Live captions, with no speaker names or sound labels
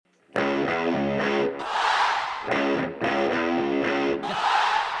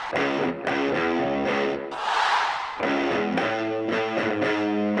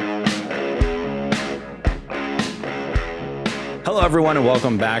everyone, and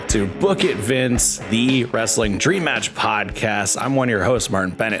welcome back to Book It Vince, the Wrestling Dream Match podcast. I'm one of your hosts,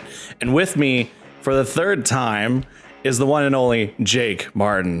 Martin Bennett, and with me for the third time is the one and only Jake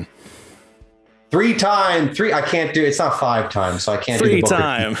Martin. Three time. I can't do. It's not 5 times, so I can't three do the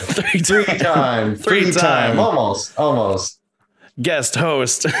time. Three time. Almost. Guest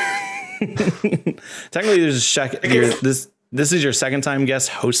host. Technically, this is your second time guest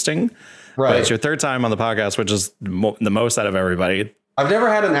hosting. Right. But it's your third time on the podcast, which is the most out of everybody. I've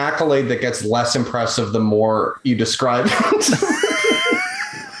never had an accolade that gets less impressive the more you describe it.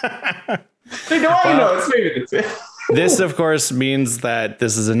 This, of course, means that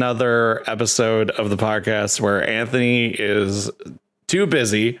this is another episode of the podcast where Anthony is too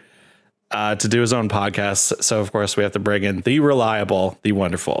busy to do his own podcast. So, of course, we have to bring in the reliable, the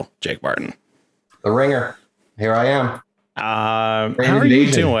wonderful Jake Martin. The ringer. Here I am. How are you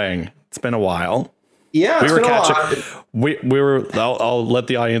doing? It's been a while. Yeah, we were catching. We were. I'll let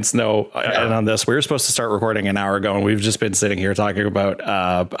the audience know. Yeah. And on this, we were supposed to start recording an hour ago, and we've just been sitting here talking about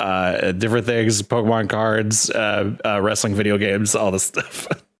different things, Pokemon cards, wrestling video games, all this stuff.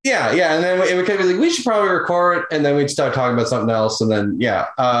 Yeah, and then it would be like we should probably record, and then we'd start talking about something else, and then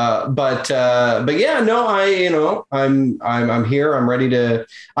but yeah, no, I'm here. I'm ready to.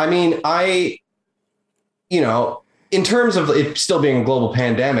 I mean, in terms of it still being a global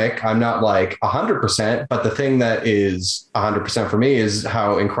pandemic, I'm not like 100%, but the thing that is 100% for me is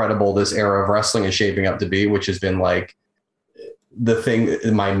how incredible this era of wrestling is shaping up to be, which has been like the thing,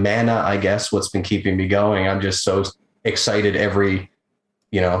 my mana, I guess, what's been keeping me going. I'm just so excited every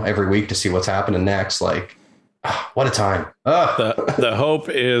week to see what's happening next. Like, what a time. The hope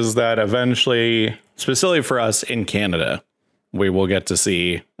is that eventually, specifically for us in Canada, we will get to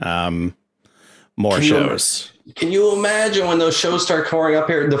see more shows. Can you imagine when those shows start pouring up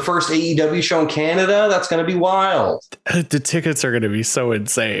here? The first AEW show in Canada, that's going to be wild. The tickets are going to be so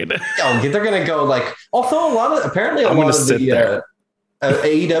insane. Oh, they're going to go like, although a lot of the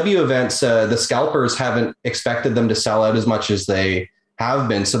AEW events, the scalpers haven't expected them to sell out as much as they have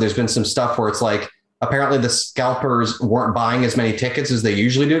been. So there's been some stuff where it's like, apparently the scalpers weren't buying as many tickets as they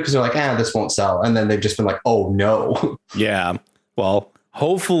usually do because they're like, this won't sell. And then they've just been like, oh no. Yeah. Well,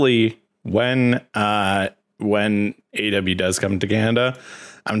 hopefully when AEW does come to Canada,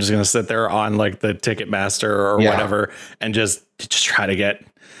 I'm just going to sit there on like the Ticketmaster or whatever and just try to get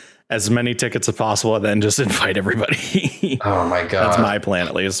as many tickets as possible and then just invite everybody. Oh my God. That's my plan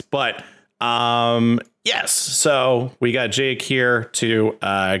at least. But yes. So we got Jake here to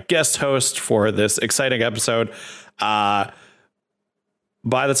guest host for this exciting episode. By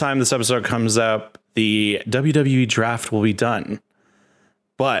the time this episode comes up, the WWE draft will be done.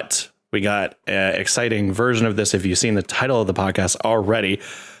 But we got an exciting version of this if you've seen the title of the podcast already.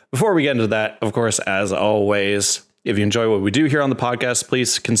 Before we get into that, of course, as always, if you enjoy what we do here on the podcast,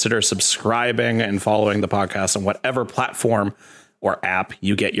 please consider subscribing and following the podcast on whatever platform or app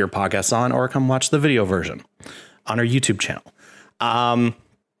you get your podcasts on, or come watch the video version on our YouTube channel. Having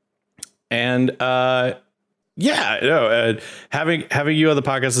you on the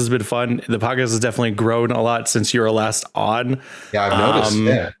podcast has been fun. The podcast has definitely grown a lot since you were last on. Yeah, I've noticed.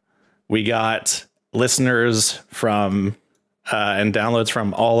 Yeah. We got listeners from and downloads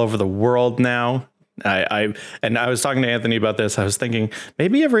from all over the world now. I was talking to Anthony about this. I was thinking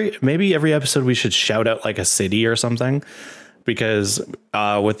maybe every episode we should shout out like a city or something, because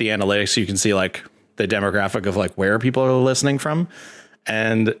with the analytics you can see like the demographic of like where people are listening from,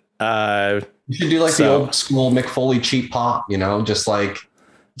 and you should do like the old school Mick Foley cheap pop, just like,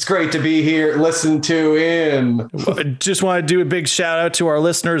 it's great to be here. Listen to in. Just want to do a big shout out to our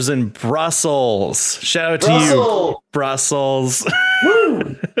listeners in Brussels. Shout out to you, Brussels.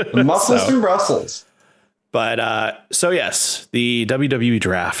 Woo! The muscles in Brussels. But yes, the WWE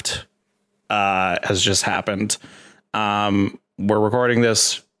draft has just happened. We're recording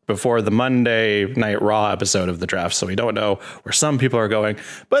this before the Monday Night Raw episode of the draft, so we don't know where some people are going.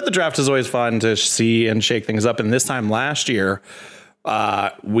 But the draft is always fun to see and shake things up. And this time last year,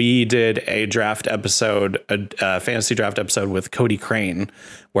 we did a draft episode, a fantasy draft episode with Cody Crane,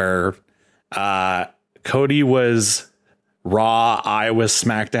 where Cody was Raw, I was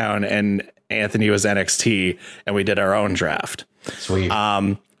SmackDown, and Anthony was NXT, and we did our own draft. Sweet.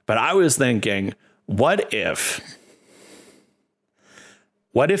 But I was thinking, what if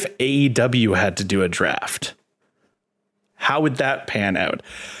AEW had to do a draft? How would that pan out?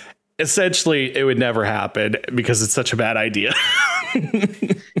 Essentially, it would never happen because it's such a bad idea.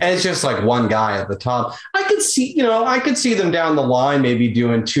 And it's just like one guy at the top. I could see them down the line, maybe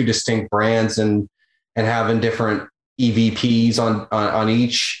doing 2 distinct brands and having different EVPs on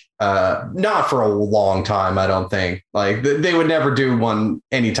each. Not for a long time, I don't think. Like they would never do one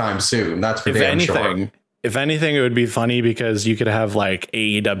anytime soon. That's for damn sure. If anything, it would be funny because you could have like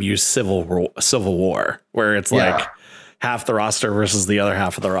AEW Civil War, where it's like half the roster versus the other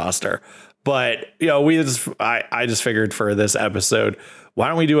half of the roster. But I just figured for this episode, why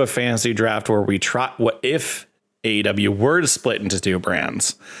don't we do a fantasy draft where we try what if AEW were to split into two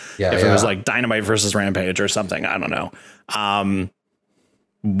brands? If it was like Dynamite versus Rampage or something, I don't know.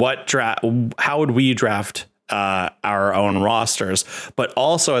 How would we draft our own rosters? But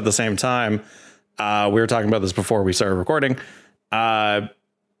also at the same time, we were talking about this before we started recording.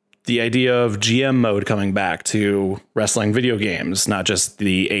 The idea of GM mode coming back to wrestling video games, not just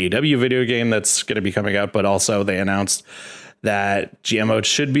the AEW video game that's going to be coming out, but also they announced that GM mode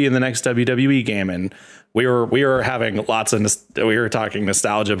should be in the next WWE game. And we were having we were talking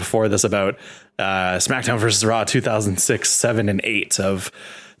nostalgia before this about SmackDown versus Raw 2006, 7, and 8 of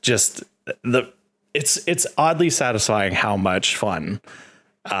just it's oddly satisfying how much fun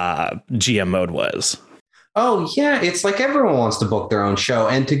GM mode was. Oh, yeah. It's like everyone wants to book their own show,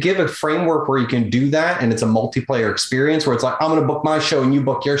 and to give a framework where you can do that. And it's a multiplayer experience where it's like, I'm going to book my show and you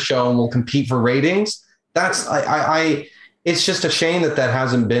book your show and we'll compete for ratings. That's it's just a shame that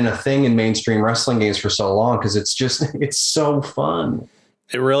hasn't been a thing in mainstream wrestling games for so long. Cause it's so fun.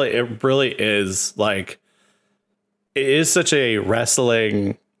 It really is. Like, it is such a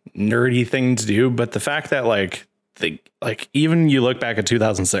wrestling nerdy thing to do. But the fact that even you look back at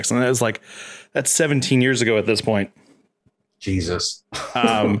 2006 and it was like, that's 17 years ago at this point. Jesus.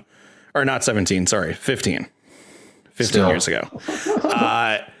 Or not 17, sorry, 15 years ago.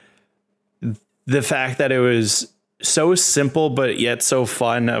 The fact that it was so simple, but yet so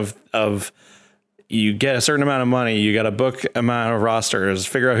fun of you get a certain amount of money, you got to book amount of rosters,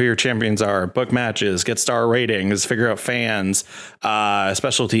 figure out who your champions are, book matches, get star ratings, figure out fans,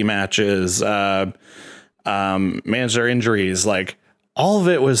 specialty matches, manage their injuries. Like, all of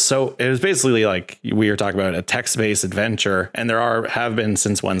it was it was basically like we were talking about a text-based adventure. And there have been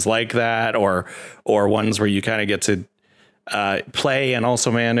since ones like that, or ones where you kind of get to play and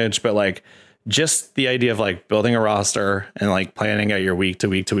also manage, but like just the idea of like building a roster and like planning out your week to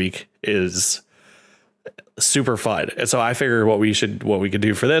week is super fun. And so I figured what we could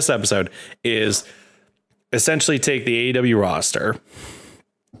do for this episode is essentially take the AEW roster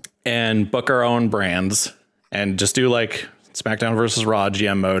and book our own brands and just do like SmackDown versus Raw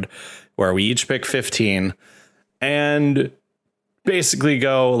GM mode, where we each pick 15 and basically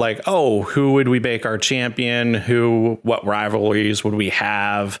go like, oh, who would we make our champion? What rivalries would we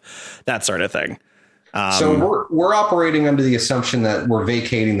have? That sort of thing. So we're operating under the assumption that we're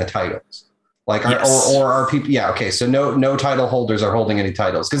vacating the titles. Like, yes. or are people? Yeah. Okay. So no title holders are holding any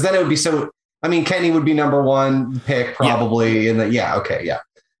titles, because then it would be Kenny would be number one pick probably. Yeah. Okay. Yeah.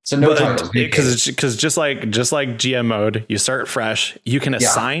 So no titles, because just like GM mode, you start fresh. You can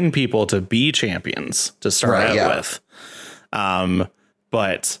assign people to be champions to start out with.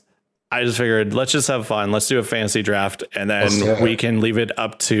 But I just figured, let's just have fun. Let's do a fantasy draft, and then we can leave it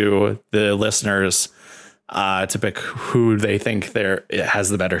up to the listeners to pick who they think has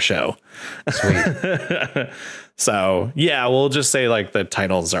the better show. Sweet. So yeah, we'll just say like the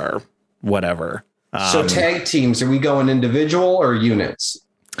titles are whatever. So tag teams, are we going individual or units?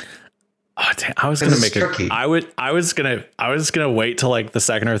 Oh, I was going to make it. I was going to wait till like the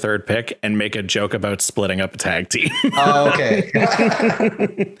second or third pick and make a joke about splitting up a tag team. Oh, okay.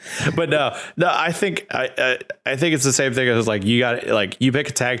 But no, I think it's the same thing as like, you pick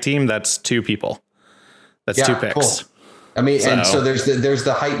a tag team. That's two people. That's two picks. Cool. I mean, and so there's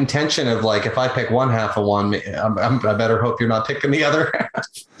the heightened tension of like, if I pick one half of one, I better hope you're not picking the other half.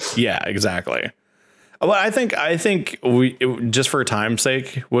 Yeah, exactly. Well, I think just for time's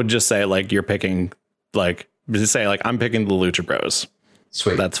sake, we'll just say like you're picking, like just say like I'm picking the Lucha Bros.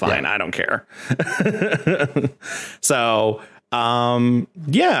 Sweet. That's fine. Yeah. I don't care. So, the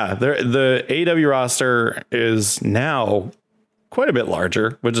AEW roster is now quite a bit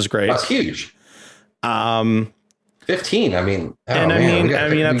larger, which is great. That's huge. 15. I mean,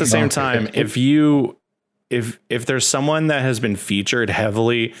 at the same time, if there's someone that has been featured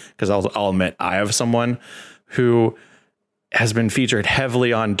heavily, because I'll admit I have someone who has been featured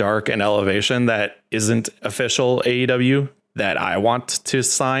heavily on Dark and Elevation that isn't official AEW that I want to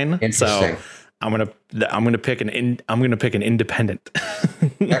sign. So I'm gonna pick an independent.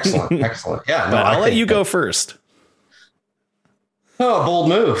 Excellent. Yeah, but I'll let you go first. Oh, bold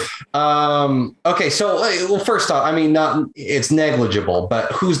move. Okay, so first off, I mean, it's negligible,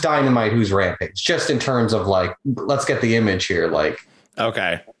 but who's Dynamite, who's Rampage? Just in terms of like, let's get the image here. Like,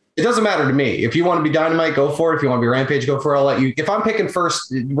 okay, It doesn't matter to me. If you want to be Dynamite, go for it. If you want to be Rampage, go for it. I'll let you. If I'm picking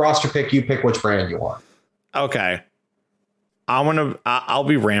first roster pick, you pick which brand you want. Okay. I'll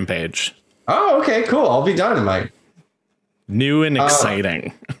be Rampage. Oh, okay, cool. I'll be Dynamite. New and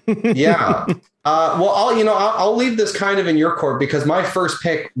exciting. Yeah. Well, I'll leave this kind of in your court because my first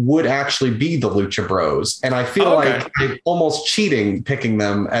pick would actually be the Lucha Bros, and I feel like I'm almost cheating picking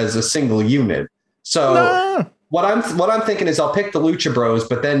them as a single unit. So what I'm thinking is I'll pick the Lucha Bros,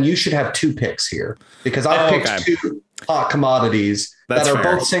 but then you should have 2 picks here because I picked 2 hot commodities that are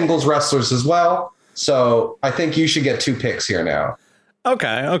both singles wrestlers as well. So I think you should get 2 picks here now.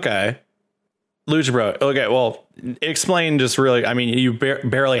 Okay. Lucha Bro. Okay, well, explain just really. I mean, you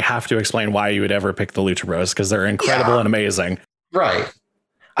barely have to explain why you would ever pick the Lucha Bros because they're incredible and amazing. Right.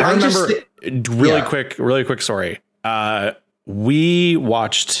 I remember really quick story. We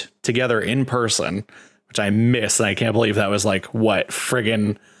watched together in person, which I missed, and I can't believe that was like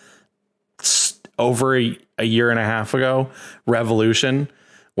friggin' over a year and a half ago. Revolution,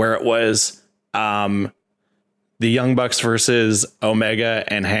 where it was the Young Bucks versus Omega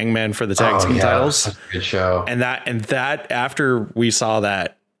and Hangman for the tag team titles. That's a good show. And that after we saw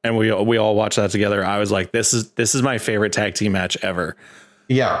that and we all watched that together, I was like, this is my favorite tag team match ever.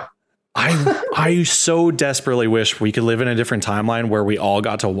 Yeah. I so desperately wish we could live in a different timeline where we all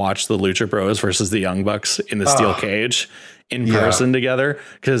got to watch the Lucha Bros versus the Young Bucks in the steel cage in person together.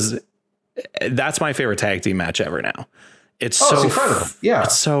 Cause that's my favorite tag team match ever now. It's incredible. Yeah.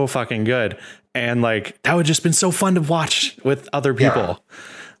 It's so fucking good. And like, that would just been so fun to watch with other people.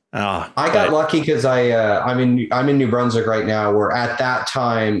 I got lucky because I'm in New Brunswick right now, where at that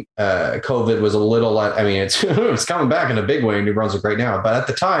time, COVID was a little, it's coming back in a big way in New Brunswick right now. But at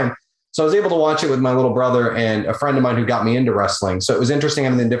the time, so I was able to watch it with my little brother and a friend of mine who got me into wrestling. So it was interesting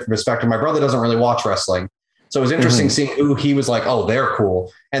having a different perspective. My brother doesn't really watch wrestling. So it was interesting seeing who he was like, oh, they're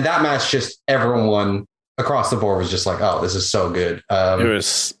cool. And that match, just everyone across the board was just like, oh, this is so good. It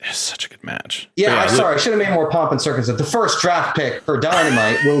was such a good match. Yeah, I should have made more pomp and circumstance. The first draft pick for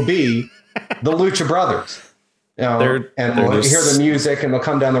Dynamite will be the Lucha Brothers. And we'll hear the music and they'll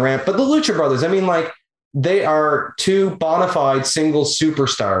come down the ramp. But the Lucha Brothers, I mean, like, they are 2 bona fide single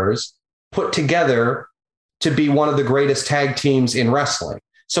superstars put together to be one of the greatest tag teams in wrestling.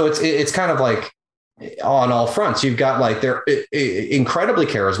 So it's kind of like on all fronts. You've got like, they're incredibly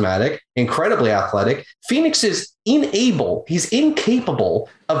charismatic, incredibly athletic. Phoenix is he's incapable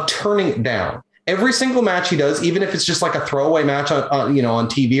of turning it down. Every single match he does, even if it's just like a throwaway match on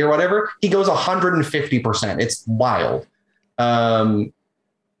TV or whatever, he goes 150%. It's wild.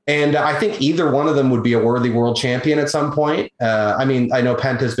 And I think either one of them would be a worthy world champion at some point. I know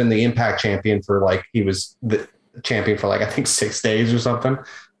Penta's been the Impact champion he was the champion for like, I think 6 days or something.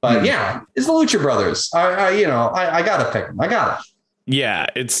 But yeah, it's the Lucha Brothers. I gotta pick them. I got it. Yeah,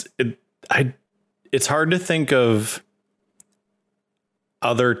 it's hard to think of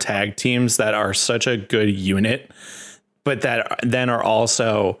other tag teams that are such a good unit, but that then are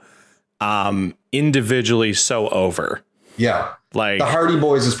also individually so over. Yeah, like the Hardy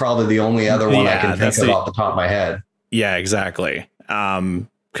Boys is probably the only other one I can think of off the top of my head. Yeah, exactly.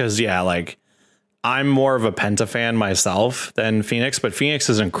 Because like, I'm more of a Penta fan myself than Phoenix, but Phoenix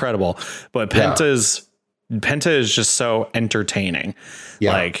is incredible. But Penta is just so entertaining,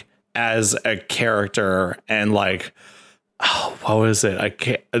 like as a character. And like, what was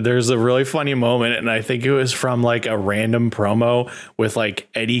it? There's a really funny moment, and I think it was from like a random promo with like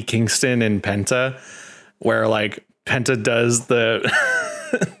Eddie Kingston and Penta, where like Penta does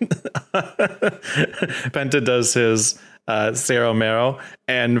his Cero Mero,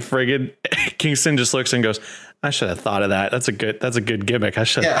 and friggin' Kingston just looks and goes, I should have thought of that. That's a good gimmick. I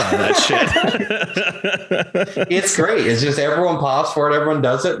should have thought of that shit. It's great. It's just everyone pops for it. Everyone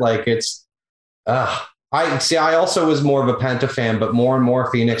does it. Like it's, I also was more of a Penta fan, but more and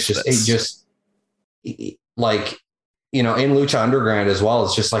more Phoenix like, in Lucha Underground as well.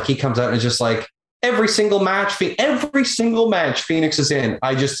 It's just like, he comes out and it's just like, every single match Phoenix is in,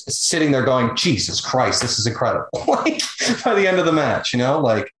 I just sitting there going, Jesus Christ, this is incredible. Like by the end of the match,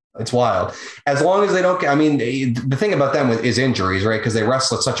 like it's wild. As long as they don't, the thing about them is injuries, right? Because they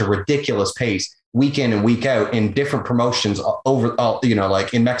wrestle at such a ridiculous pace week in and week out in different promotions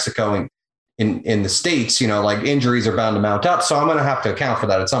like in Mexico and in the States, like injuries are bound to mount up. So I'm going to have to account for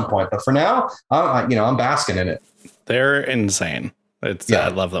that at some point. But for now, I'm basking in it. They're insane. I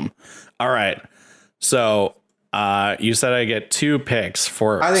love them. All right. So you said I get 2 picks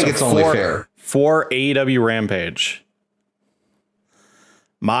for. I think it's only fair for AEW Rampage.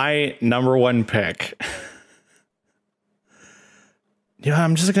 My number 1 pick, Yeah,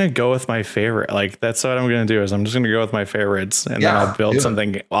 I'm just gonna go with my favorite. Like that's what I'm gonna do is I'm just gonna go with my favorites, and then I'll build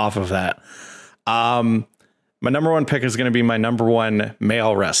something off of that. My number one pick is gonna be my number one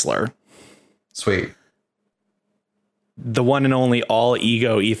male wrestler. Sweet. The one and only all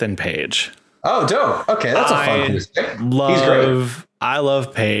ego Ethan Page. Oh, dope. Okay, that's a fun pick. He's great. I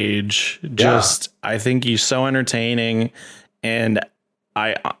love Page. I think he's so entertaining, and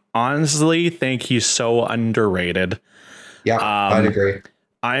I honestly think he's so underrated. Yeah, I'd agree.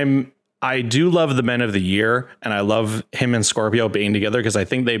 I do love the Men of the Year, and I love him and Scorpio being together because I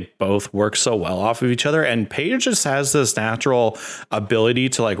think they both work so well off of each other. And Paige just has this natural ability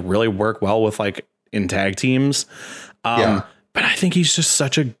to like really work well with like in tag teams. But I think he's just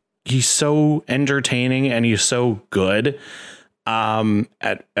he's so entertaining and he's so good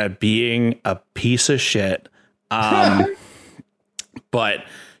at being a piece of shit. But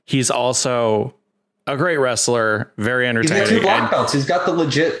he's also a great wrestler, very entertaining. He's got 2 black belts. He's got the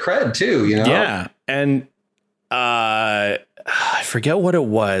legit cred too, you know? Yeah. And I forget what it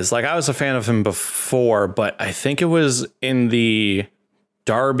was. Like I was a fan of him before, but I think it was in the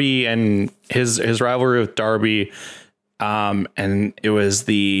Darby and his rivalry with Darby. And it was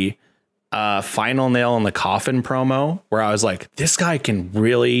the final nail in the coffin promo where I was like, this guy can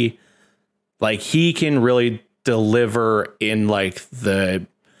really deliver in like the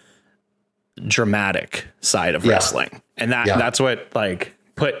dramatic side of wrestling. And that's what like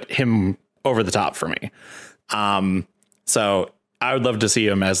put him over the top for me. So I would love to see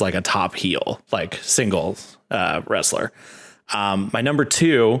him as like a top heel, like singles wrestler. My number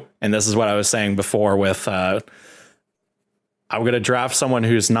 2, and this is what I was saying before with I'm going to draft someone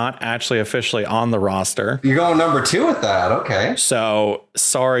who's not actually officially on the roster. You're going number 2 with that. Okay. So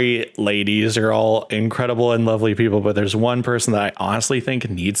sorry, ladies, you're all incredible and lovely people, but there's one person that I honestly think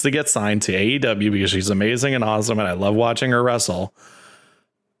needs to get signed to AEW because she's amazing and awesome. And I love watching her wrestle.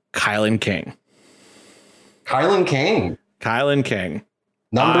 Kylan King. Kylan King.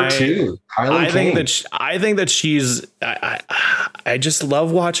 Number 2. I think that she's I just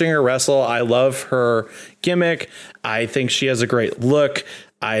love watching her wrestle. I love her gimmick. I think she has a great look.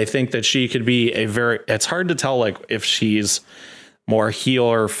 I think that she could be it's hard to tell like if she's more heel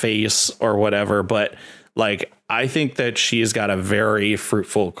or face or whatever, but like I think that she's got a very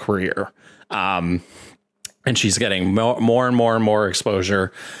fruitful career. And she's getting more and more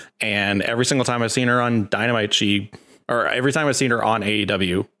exposure. And every single time I've seen her on Dynamite, every time I've seen her on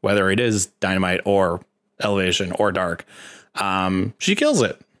AEW, whether it is Dynamite or Elevation or Dark, she kills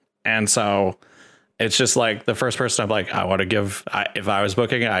it. And so it's just like the first person I'm like, if I was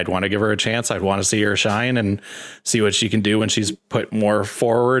booking it, I'd want to give her a chance. I'd want to see her shine and see what she can do when she's put more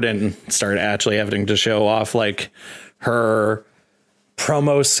forward and start actually having to show off like her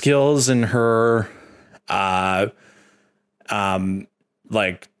promo skills and her,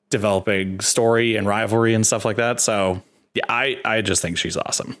 like developing story and rivalry and stuff like that. So yeah, I just think she's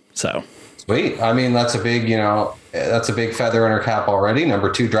awesome. So sweet. I mean, that's a big feather in her cap already.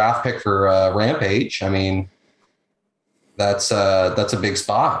 Number 2 draft pick for Rampage. I mean, that's a big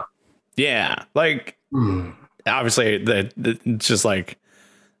spot. Yeah. Like obviously it's just like,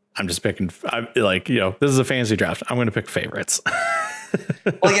 I'm just picking, this is a fantasy draft. I'm going to pick favorites.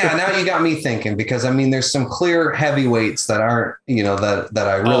 Well, yeah, now you got me thinking because I mean, there's some clear heavyweights that aren't, that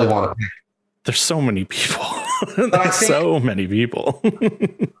I really want to pick. There's so many people. So many people.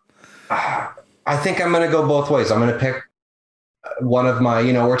 I think I'm going to go both ways. I'm going to pick one of my,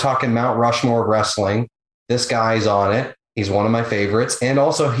 we're talking Mount Rushmore of wrestling. This guy's on it. He's one of my favorites. And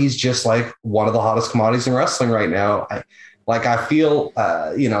also he's just like one of the hottest commodities in wrestling right now. I feel,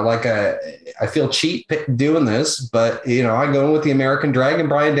 I feel cheap doing this, but I go with the American Dragon,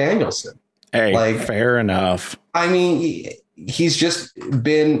 Bryan Danielson. Hey, fair enough. I mean, he's just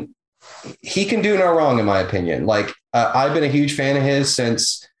been, he can do no wrong in my opinion. Like I've been a huge fan of his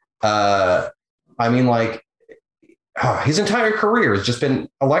since, his entire career has just been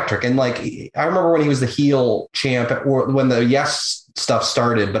electric. And like, I remember when he was the heel champ or when the Yes stuff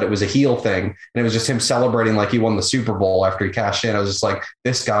started, but it was a heel thing. And it was just him celebrating like he won the Super Bowl after he cashed in. I was just like,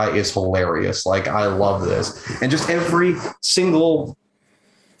 this guy is hilarious. Like, I love this. And just every single,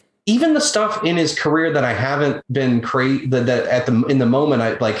 even the stuff in his career that I haven't been in the moment,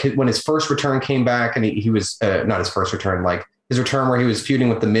 I like when his first return came back and he was not his first return, like his return where he was feuding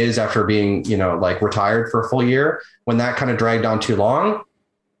with the Miz after being, retired for a full year. When that kind of dragged on too long,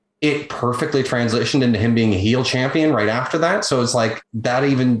 it perfectly transitioned into him being a heel champion right after that. So it's like that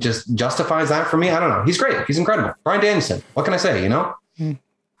even just justifies that for me. I don't know. He's great. He's incredible. Bryan Danielson. What can I say?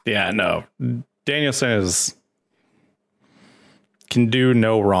 Yeah, no. Danielson can do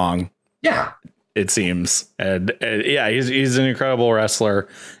no wrong. Yeah. it seems. And yeah, he's an incredible wrestler.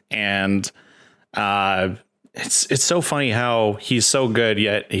 And it's so funny how he's so good,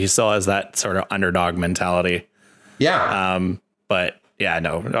 yet he still has that sort of underdog mentality. Yeah. But yeah,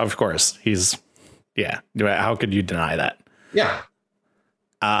 no, of course how could you deny that? Yeah.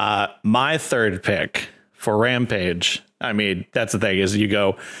 My third pick for Rampage. I mean, that's the thing is you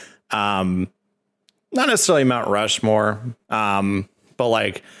go, not necessarily Mount Rushmore, but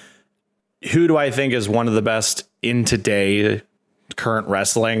like, who do I think is one of the best in today current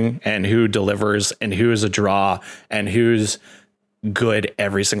wrestling, and who delivers, and who is a draw, and who's good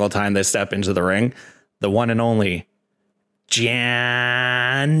every single time they step into the ring? The one and only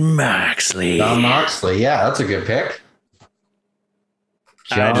Jon Moxley. Jon Moxley. Yeah, that's a good pick.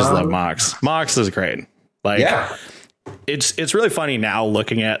 I just love Mox. Mox is great. Like, yeah. It's really funny now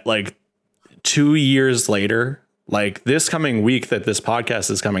looking at like 2 years later, like this coming week that this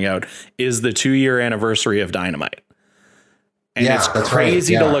podcast is coming out is the 2-year anniversary of Dynamite. And it's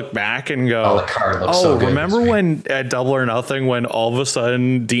crazy to look back and go, the card looks so good. Remember when at Double or Nothing, when all of a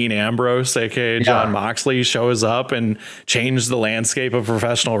sudden Dean Ambrose, aka Jon Moxley, shows up and changed the landscape of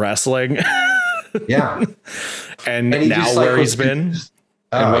professional wrestling? Yeah. and now where he's been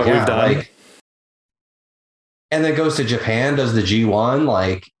and what we've done. Like, and then goes to Japan, does the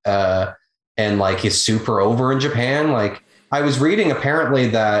G1, and like he's super over in Japan. Like, I was reading apparently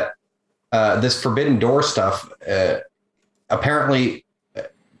that this Forbidden Door stuff, apparently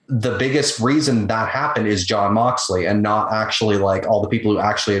the biggest reason that happened is Jon Moxley, and not actually like all the people who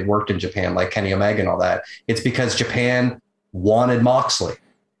actually had worked in Japan, like Kenny Omega and all that. It's because Japan wanted Moxley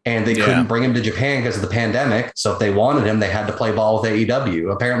and they couldn't bring him to Japan because of the pandemic. So if they wanted him, they had to play ball with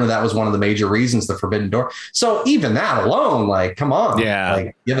AEW. Apparently that was one of the major reasons, the Forbidden Door. So even that alone, like, come on,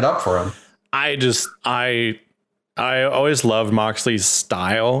 like, give it up for him. I always loved Moxley's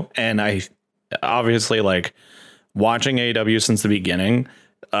style, and I obviously like watching AEW since the beginning,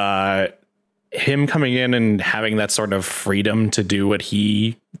 him coming in and having that sort of freedom to do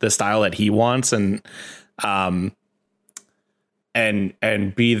the style that he wants, and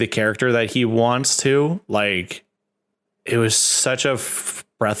be the character that he wants to, like, it was such a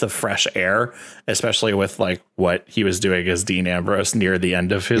breath of fresh air, especially with like what he was doing as Dean Ambrose near the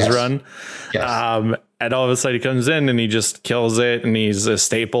end of his run. Yes. And all of a sudden he comes in and he just kills it. And he's a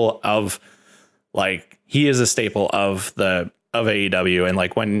staple of AEW. And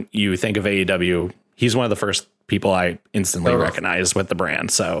like, when you think of AEW, he's one of the first people I instantly recognize with the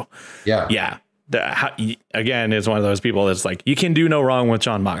brand. So yeah. Again, is one of those people that's like, you can do no wrong with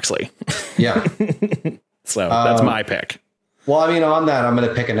Jon Moxley. Yeah. So that's my pick. Well, I mean, on that, I'm going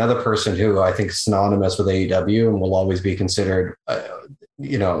to pick another person who I think is synonymous with AEW and will always be considered,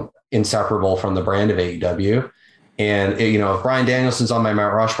 inseparable from the brand of AEW. And, if Bryan Danielson's on my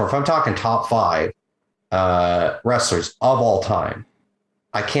Mount Rushmore, if I'm talking top 5 wrestlers of all time,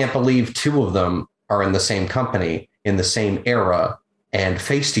 I can't believe 2 of them are in the same company in the same era and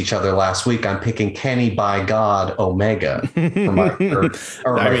faced each other last week. I'm picking Kenny by God Omega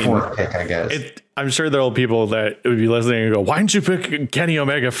for my fourth pick, I guess. I'm sure there are people that would be listening and go, why didn't you pick Kenny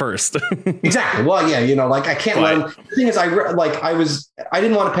Omega first? Exactly. Well, yeah, like, I can't let him. The thing is, I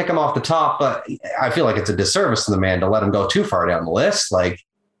didn't want to pick him off the top, but I feel like it's a disservice to the man to let him go too far down the list. Like,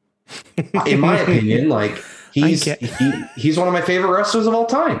 in my opinion, like, he's one of my favorite wrestlers of all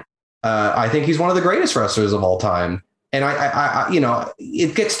time. I think he's one of the greatest wrestlers of all time. And I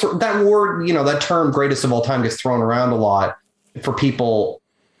it gets that word, that term greatest of all time gets thrown around a lot for people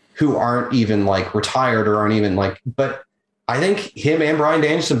who aren't even like retired or aren't even like, but I think him and Bryan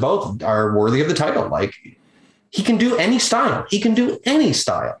Danielson both are worthy of the title. Like, he can do any style. He can do any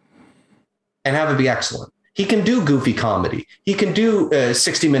style and have it be excellent. He can do goofy comedy. He can do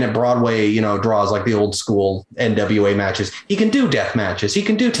 60-minute Broadway, draws like the old school NWA matches. He can do death matches. He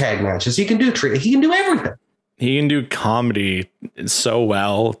can do tag matches. He can do he can do everything. He can do comedy so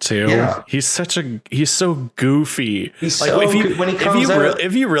well too. Yeah. He's so goofy. He's like, so when he comes out.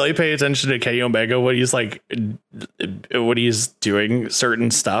 If you really pay attention to Kenny Omega, what he's doing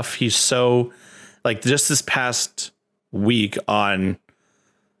certain stuff, he's so like, just this past week on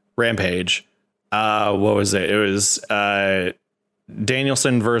Rampage, what was it? It was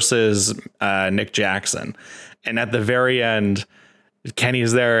Danielson versus Nick Jackson. And at the very end,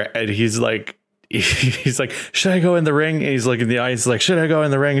 Kenny's there and he's like, should I go in the ring? And he's looking in the eyes. He's like, should I go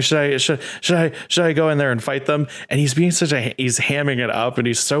in the ring? Should I go in there and fight them? And he's being he's hamming it up, and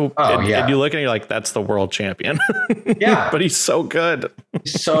he's so. And you look at it, you're like, that's the world champion. Yeah, but he's so good.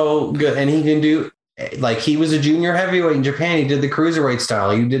 So good, and he can do, like, he was a junior heavyweight in Japan. He did the cruiserweight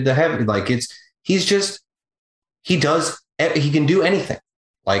style. He did the heavy. Like, he can do anything.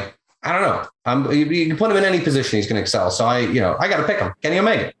 Like, I don't know. You can put him in any position, he's going to excel. So I got to pick him. Kenny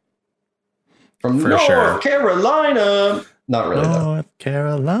Omega from North Carolina. Not really North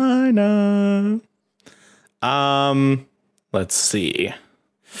Carolina. Let's see.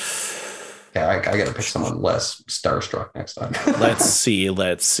 Yeah, I got to pick someone less starstruck next time. Let's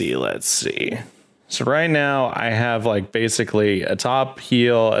see. So right now I have like basically a top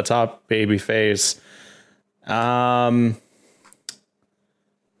heel, a top baby face.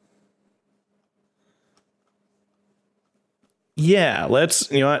 Yeah,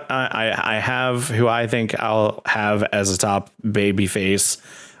 you know what? I have who I think I'll have as a top baby face.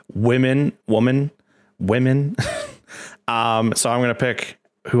 Women. So I'm going to pick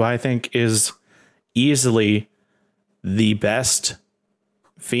who I think is easily the best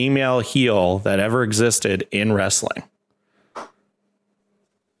female heel that ever existed in wrestling.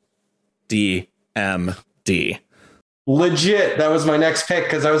 DMD. Legit. That was my next pick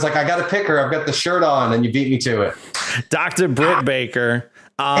because I was like, I got to pick her. I've got the shirt on and you beat me to it. Dr. Britt Baker.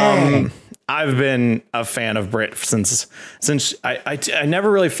 I've been a fan of Britt since I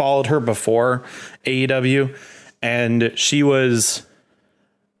never really followed her before AEW, and she was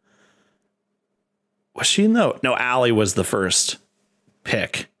she? No, Allie was the first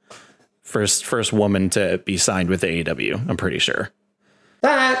pick. First woman to be signed with AEW, I'm pretty sure.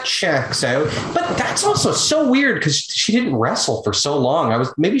 That checks out. But that's also so weird because she didn't wrestle for so long.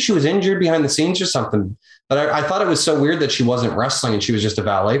 Maybe she was injured behind the scenes or something. But I thought it was so weird that she wasn't wrestling and she was just a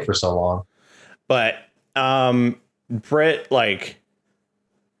valet for so long. But Britt, like,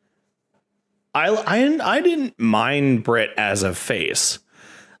 I didn't mind Britt as a face.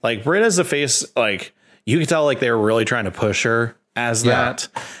 Like, Britt as a face, like, you could tell like they were really trying to push her as that.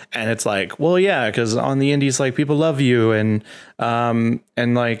 And it's like, well, yeah, because on the indies, like, people love you and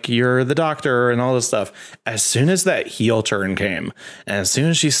like you're the doctor and all this stuff. As soon as that heel turn came, and as soon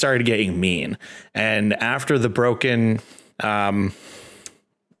as she started getting mean, and after the broken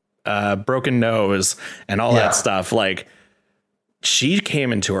nose and all that stuff, like, she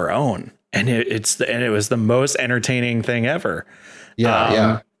came into her own, and it was the most entertaining thing ever.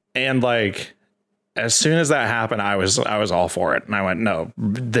 And like, as soon as that happened, I was all for it. And I went, no,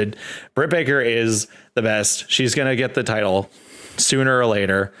 the Britt Baker is the best. She's going to get the title sooner or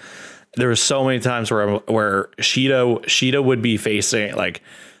later. There were so many times where Sheeta would be facing, like,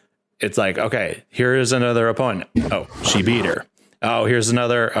 it's like, okay, here's another opponent. Oh, she beat her. Oh, here's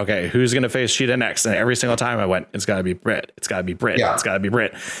another. Okay, who's going to face Sheeta next? And every single time I went, it's got to be Britt. It's got to be Britt. Yeah. It's got to be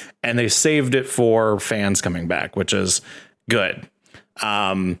Britt. And they saved it for fans coming back, which is good.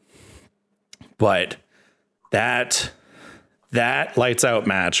 But that lights out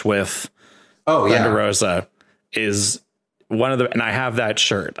match with Thunder Rosa is one of the, and I have that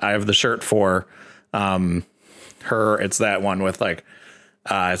shirt. I have the shirt for her. It's that one with like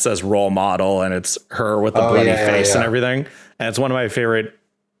it says role model, and it's her with the bloody face and everything. And it's one of my favorite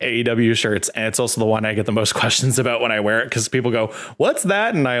AEW shirts, and it's also the one I get the most questions about when I wear it, because people go, "What's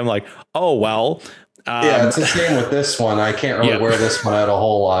that?" And I am like, "Oh well." It's the same with this one. I can't really wear this one out a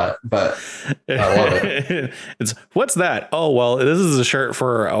whole lot, but I love it. It's, what's that? Oh, well, this is a shirt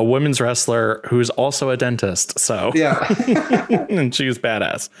for a women's wrestler who's also a dentist. So and she's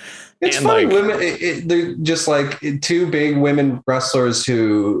badass. It's and funny, like, women. They're just like two big women wrestlers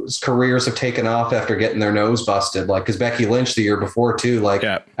whose careers have taken off after getting their nose busted. Like, because Becky Lynch the year before too, like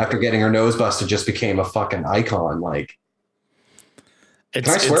after getting her nose busted, just became a fucking icon. Like, can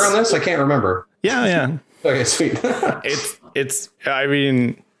I swear on this? I can't remember. Yeah. Okay, sweet. I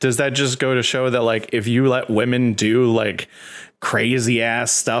mean, does that just go to show that, like, if you let women do like crazy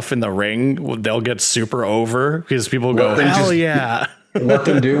ass stuff in the ring, they'll get super over, because people go, hell yeah. Let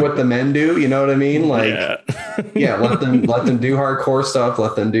them do what the men do. You know what I mean? Like, let them do hardcore stuff.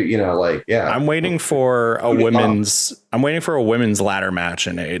 Let them do, I'm waiting for a women's ladder match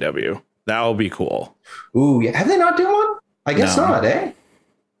in AEW. That will be cool. Ooh, yeah. Have they not done one? I guess not, eh?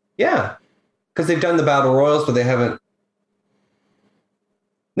 Yeah. Because they've done the battle royals, but they haven't.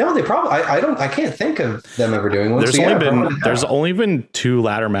 No, they probably. I can't think of them ever doing one. There's only been 2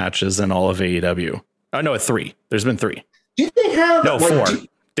 ladder matches in all of AEW. Oh no, 3. There's been 3. Do they have 4?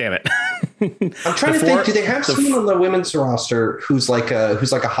 Damn it! I'm trying to think. Do they have someone on the women's roster who's like a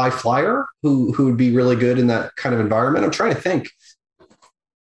high flyer who would be really good in that kind of environment? I'm trying to think.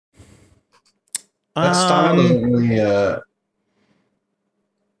 That style doesn't really.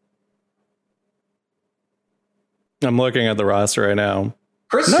 I'm looking at the roster right now.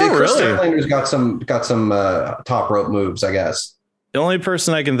 Chris Statlander's got some top rope moves, I guess. The only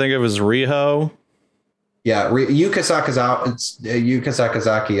person I can think of is Riho. Yeah, Yuka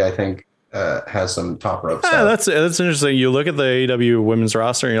Sakazaki, I think. has some top rope Yeah, stuff. that's interesting. You look at the AEW women's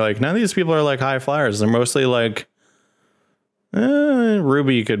roster and you're like, none of these people are like high flyers. They're mostly like,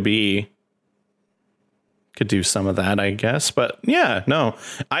 Ruby could do some of that, I guess. But yeah, no,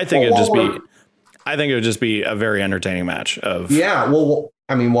 I think it would just be a very entertaining match of. Yeah. Well,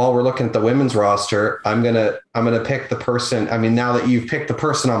 I mean, while we're looking at the women's roster, I'm gonna pick the person. I mean, now that you've picked the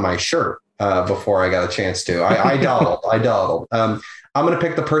person on my shirt, before I got a chance to, I dawdled. I'm going to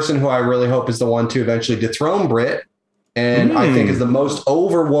pick the person who I really hope is the one to eventually dethrone Britt. And I think is the most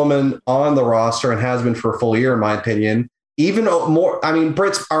over woman on the roster and has been for a full year, in my opinion. Even more, I mean,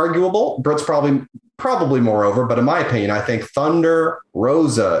 Britt's arguable. Britt's probably more over, but in my opinion, I think Thunder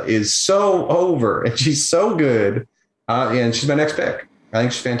Rosa is so over and she's so good. And she's my next pick. I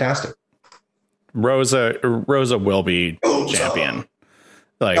think she's fantastic. Rosa will be champion.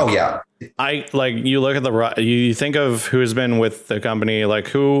 Like, oh yeah. I like, you look at you think of who's been with the company, like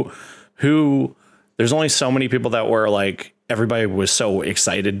who there's only so many people that were like, everybody was so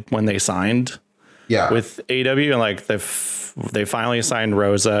excited when they signed with AEW, and like they finally signed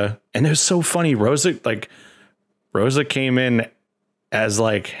Rosa, and it was so funny. Rosa came in as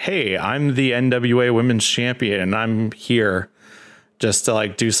like, hey, I'm the NWA women's champion and I'm here just to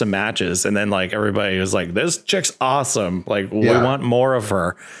like do some matches. And then like everybody was like, this chick's awesome. Like we want more of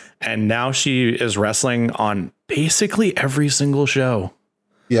her. And now she is wrestling on basically every single show.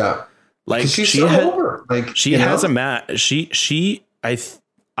 Yeah. Like she's over. Like she has a match.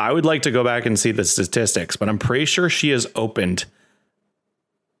 I would like to go back and see the statistics, but I'm pretty sure she has opened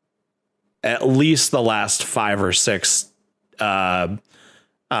at least the last 5 or 6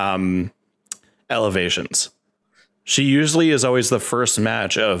 elevations. She usually is always the first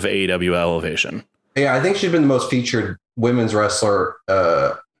match of AEW Elevation. Yeah, I think she's been the most featured women's wrestler.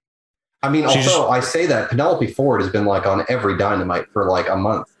 I mean, although I say that Penelope Ford has been like on every Dynamite for like a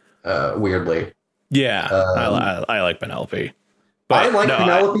month, weirdly. Yeah, I like Penelope. But I like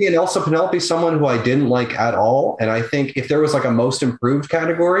Penelope, and also Penelope's someone who I didn't like at all. And I think if there was like a most improved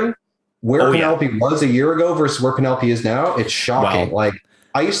category, where Penelope was a year ago versus where Penelope is now, it's shocking. Like,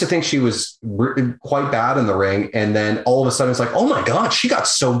 I used to think she was quite bad in the ring, and then all of a sudden it's like, oh my God, she got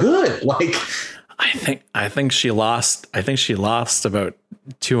so good. Like, I think she lost about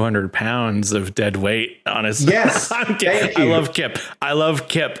 200 pounds of dead weight. Honestly, yes. I love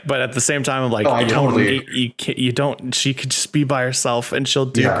Kip, but at the same time, I'm like, you don't. She could just be by herself, and she'll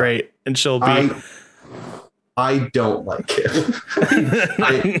do great, and she'll be. I don't like him.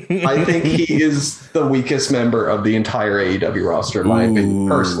 I think he is the weakest member of the entire AEW roster, in my opinion,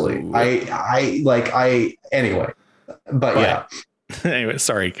 personally. Anyway. But yeah. Anyway,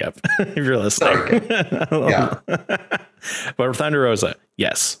 sorry, Kip, if you're listening. Sorry, Kip. Yeah. But Thunder Rosa,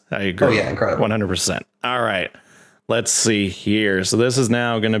 yes, I agree. Oh, yeah, incredible. 100%. All right. Let's see here. So this is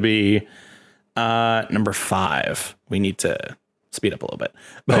now going to be number 5. We need to speed up a little bit.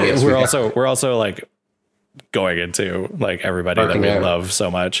 But we're also like going into like everybody that we love so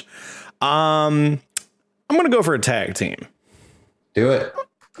much. I'm going to go for a tag team. Do it.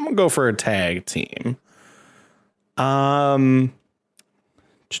 I'm going to go for a tag team.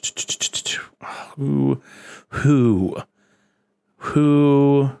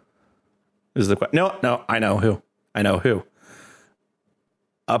 Who is the question? No, I know who.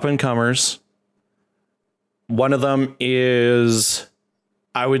 Up and comers. One of them is,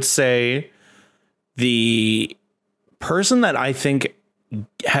 I would say, the person that I think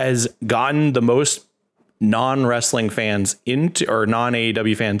has gotten the most non-wrestling fans into, or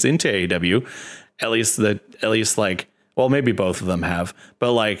non-AEW fans into AEW, at least like, well, maybe both of them have,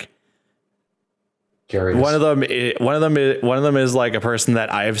 but like one of them is like a person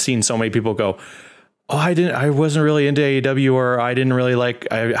that I have seen so many people go, oh, I wasn't really into AEW, or I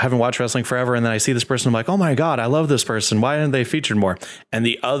haven't watched wrestling forever. And then I see this person, I'm like, oh my God, I love this person. Why didn't they feature more? And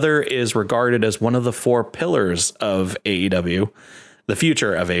the other is regarded as one of the 4 pillars of AEW, the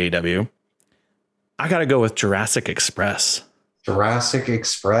future of AEW. I got to go with Jurassic Express. Jurassic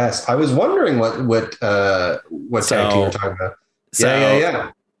Express. I was wondering what tag team you're talking about.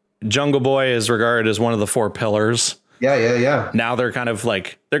 Yeah. Jungle Boy is regarded as one of the 4 pillars. Yeah. Now they're kind of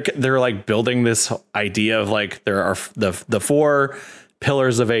like they're like building this idea of like there are the 4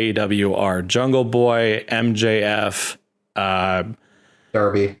 pillars of AEW are Jungle Boy, MJF,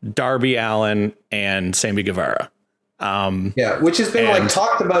 Darby Allin, and Sammy Guevara. Which has been like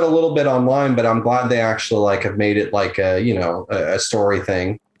talked about a little bit online, but I'm glad they actually like have made it like a story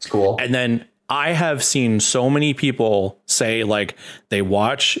thing. It's cool. And then I have seen so many people say like they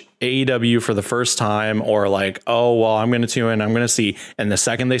watch AEW for the first time or like, oh, well, I'm going to tune in, I'm going to see. And the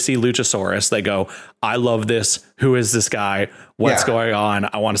second they see Luchasaurus, they go, I love this. Who is this guy? What's going on?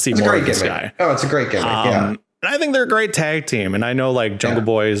 I want to see more of this guy. Oh, it's a great gimmick. And I think they're a great tag team. And I know like Jungle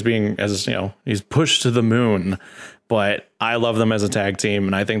Boy is being, as you know, he's pushed to the moon, but I love them as a tag team.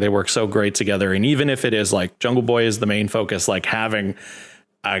 And I think they work so great together. And even if it is like Jungle Boy is the main focus, like having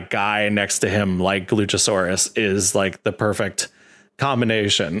a guy next to him like Luchasaurus is like the perfect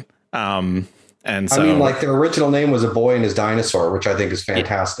combination. And so, I mean, like their original name was A Boy and His Dinosaur, which I think is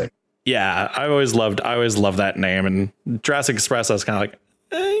fantastic. Yeah, I always loved that name. And Jurassic Express, I was kind of like,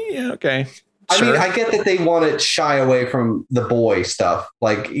 yeah, okay. I mean, I get that they want to shy away from the boy stuff,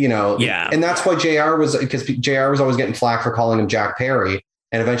 like, you know, and that's why JR was, because JR was always getting flack for calling him Jack Perry.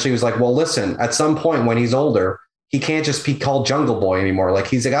 And eventually he was like, well, listen, at some point when he's older, he can't just be called Jungle Boy anymore. Like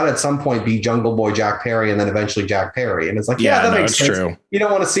he's got to at some point be Jungle Boy Jack Perry and then eventually Jack Perry. And it's like, that makes sense. True. You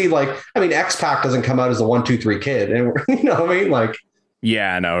don't want to see like, I mean, X-Pac doesn't come out as a 1, 2, 3 kid. And you know what I mean? Like,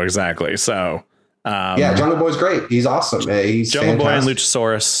 yeah, no, exactly. So, Jungle Boy's great. He's awesome. He's Jungle fantastic. Boy and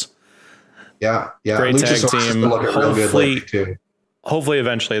Luchasaurus. Yeah. Great Luchasaurus tag team. Hopefully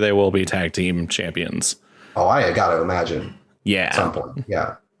eventually they will be tag team champions. Oh, I got to imagine. Yeah. At some point.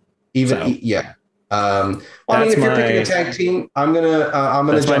 Yeah. I mean, if you're picking a tag team, I'm gonna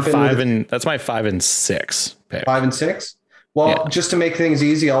jump in. That's my 5 and 6 pick. 5 and 6. Well, just to make things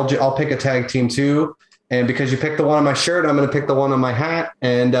easy, I'll pick a tag team too. And because you picked the one on my shirt, I'm going to pick the one on my hat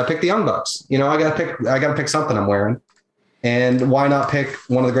and pick the Young Bucks. You know, I got to pick something I'm wearing. And why not pick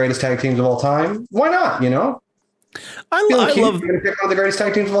one of the greatest tag teams of all time? Why not? You know, I love. You're going to pick one of the greatest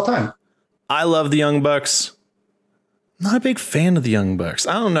tag teams of all time. I love the Young Bucks. Not a big fan of the Young Bucks.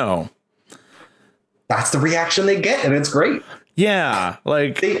 I don't know. That's the reaction they get, and it's great. Yeah,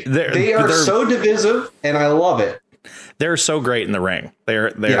 like they're so divisive, and I love it. They're so great in the ring.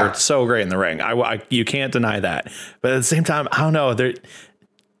 They're so great in the ring. You can't deny that. But at the same time, I don't know. The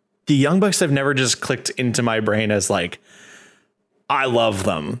Young Bucks have never just clicked into my brain as like, I love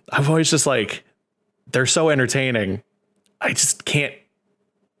them. I've always just like, they're so entertaining. I just can't.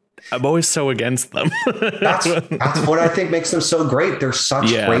 I'm always so against them. That's what I think makes them so great. They're such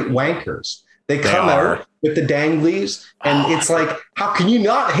great wankers. They come out with the danglies, and it's like, how can you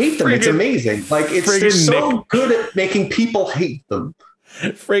not hate them? It's amazing. Like they're so good at making people hate them.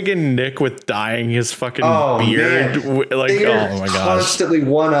 Friggin' Nick with dyeing his fucking beard. Man. Like, they're oh my gosh. Constantly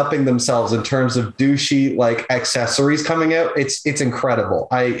one-upping themselves in terms of douchey like accessories coming out. It's incredible.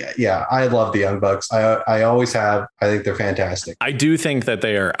 I love the Young Bucks. I always have. I think they're fantastic. I do think that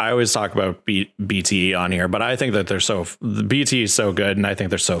they are. I always talk about BTE on here, but I think that the BTE is so good, and I think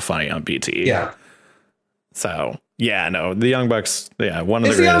they're so funny on BTE. Yeah. So the Young Bucks. Yeah, one of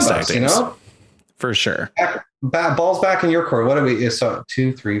the greatest tag teams, you know? For sure. Balls back in your court. What are we? So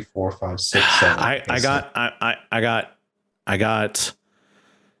 2, 3, 4, 5, 6, 7. I got.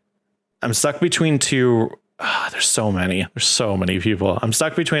 I'm stuck between two. There's so many people. I'm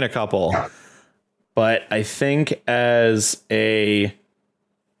stuck between a couple, but I think I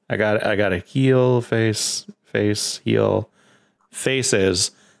got a heel, face, heel,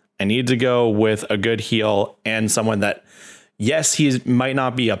 faces. I need to go with a good heel and someone that. Yes, he might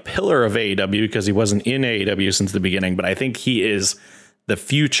not be a pillar of AEW because he wasn't in AEW since the beginning, but I think he is the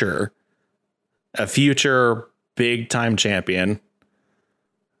future, a future big time champion.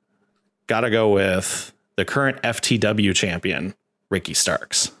 Got to go with the current FTW champion, Ricky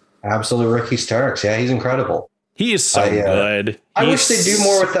Starks. Absolute Ricky Starks. Yeah, he's incredible. He is so good. I wish they'd do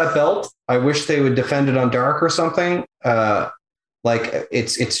more with that belt. I wish they would defend it on Dark or something. Like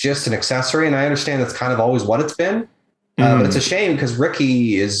it's just an accessory, and I understand that's kind of always what it's been. But it's a shame because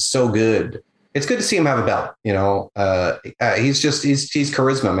Ricky is so good. It's good to see him have a belt. You know, he's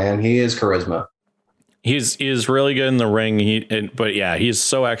charisma, man. He is charisma. He's really good in the ring. He's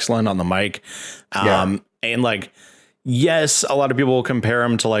so excellent on the mic. And like, yes, a lot of people will compare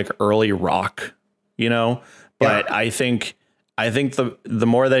him to like early Rock, you know, but I think the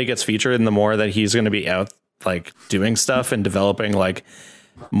more that he gets featured and the more that he's going to be out like doing stuff and developing like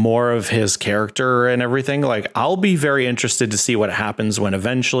more of his character and everything, like I'll be very interested to see what happens when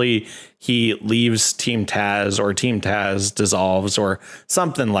eventually he leaves Team Taz or Team Taz dissolves or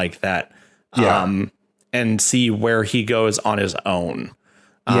something like that. And see where he goes on his own.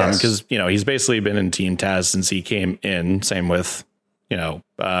 Because, you know, he's basically been in Team Taz since he came in. Same with, you know,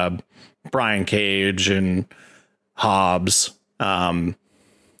 Brian Cage and Hobbs. But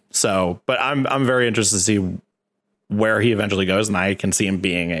I'm very interested to see where he eventually goes, and I can see him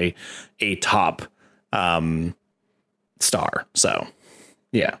being a top star. So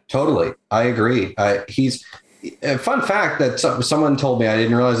Yeah. Totally. I agree. He's a fun fact that someone told me, I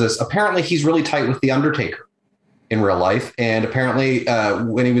didn't realize this. Apparently he's really tight with the Undertaker in real life. And apparently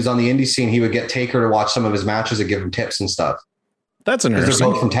when he was on the indie scene, he would get Taker to watch some of his matches and give him tips and stuff. That's Because interesting.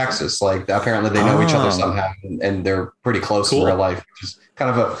 they're both from Texas. Like apparently they know each other somehow and they're pretty close in real life, which is kind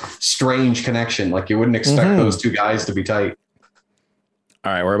of a strange connection. Like you wouldn't expect those two guys to be tight.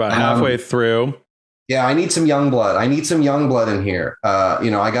 All right. We're about halfway through. Yeah, I need some young blood. I need some young blood in here.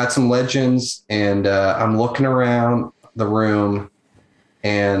 I got some legends, and I'm looking around the room,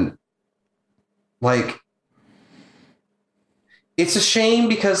 and like, it's a shame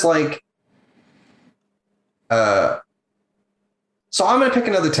because like, so I'm going to pick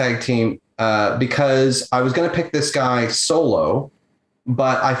another tag team because I was going to pick this guy solo,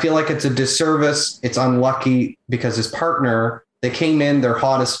 but I feel like it's a disservice. It's unlucky because his partner, they came in, they're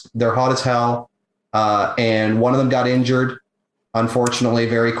hot as hell. And one of them got injured, unfortunately,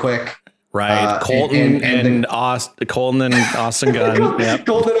 very quick. Right. Colton and Austin Gunn. Yep.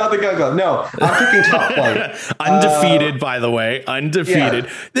 Colton and the Gun. No, I'm picking Top Flight. Undefeated, by the way. Undefeated.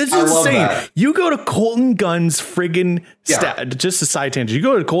 Yeah, this is insane. You go to Colton Gunn's friggin' stat. Just a side tangent. You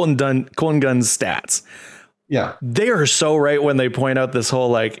go to Colton Gunn's stats. Yeah. They are so right when they point out this whole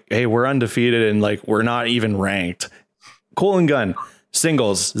like, hey, we're undefeated and like we're not even ranked. Colton Gunn.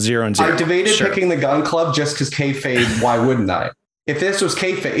 Singles 0-0. I debated picking the Gun Club just because kayfabe. Why wouldn't I? If this was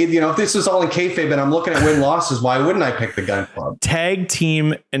kayfabe, if this was all in kayfabe and I'm looking at win losses, why wouldn't I pick the Gun Club? Tag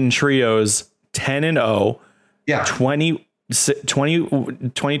team and trios 10-0. Yeah.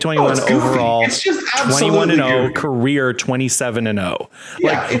 2021 overall. It's just absolutely 21-0 career 27-0.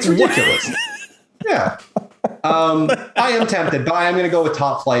 Yeah, it's ridiculous. Yeah. I am tempted, but I am going to go with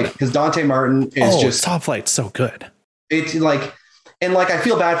Top Flight because Dante Martin is just Top Flight's so good. It's like. And like, I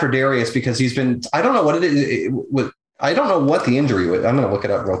feel bad for Darius because he's been, I don't know what it is. I don't know what the injury was. I'm going to look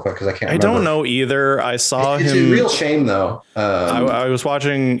it up real quick because I can't remember. I don't know either. I saw him. It's a real shame though. I was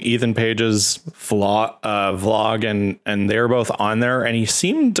watching Ethan Page's vlog and they were both on there and he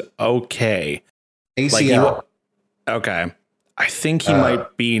seemed okay. ACL. Okay. I think he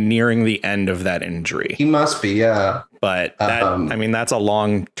might be nearing the end of that injury. He must be. Yeah. But that's a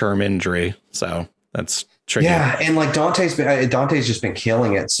long-term injury. So that's tricky. Yeah, and like Dante's just been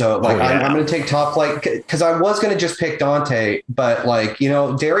killing it. So like I'm going to take Top Flight because I was going to just pick Dante, but like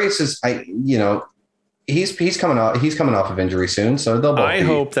Darius is he's coming off of injury soon, so they'll. I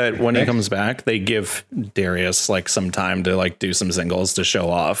hope that when he comes back, they give Darius like some time to like do some singles to show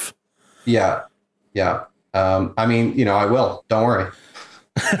off. Yeah. I will. Don't worry.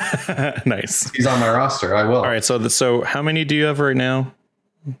 Nice. He's on my roster. I will. All right. So how many do you have right now?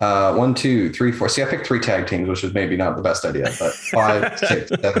 1, 2, 3, 4. See, I picked 3 tag teams, which was maybe not the best idea, but 5, 6,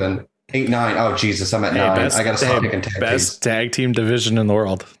 7, 8, 9. Oh Jesus, I'm at 9. I got to stop picking tag teams. Best tag team division in the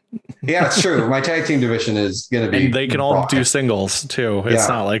world. Yeah, it's true. My tag team division is going to be. And they can all do singles too. It's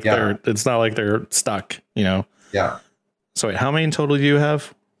not like they're stuck. Yeah. So wait, how many in total do you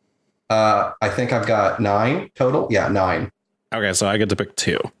have? I think I've got 9 total. Yeah, 9. Okay, so I get to pick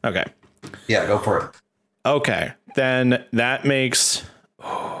 2. Okay. Yeah, go for it. Okay, then that makes.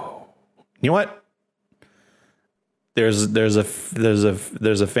 You know what? There's a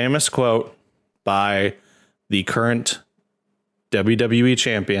famous quote by the current WWE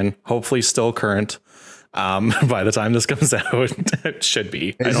champion, hopefully still current. By the time this comes out, it should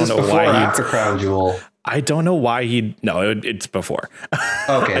be. I don't know why after Crown Jewel. I don't know why it's before.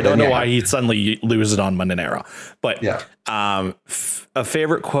 Okay. I don't know why he'd suddenly lose it on Monday Night Raw. But yeah. A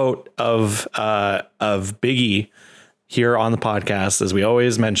favorite quote of Biggie here on the podcast, as we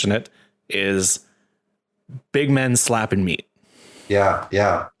always mention it, is big men slapping meat.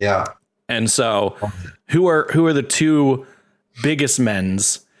 Yeah. And so who are the 2 biggest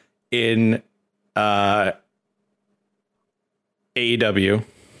men's in AEW?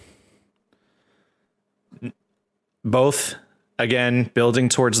 Both, again, building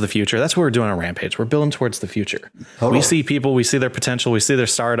towards the future. That's what we're doing on Rampage. We're building towards the future. Totally. We see people, we see their potential, we see their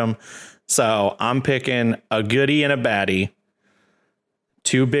stardom. So I'm picking a goodie and a baddie,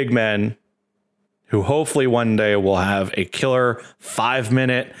 2 big men who hopefully one day will have a killer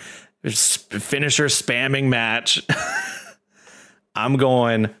 5-minute finisher spamming match. I'm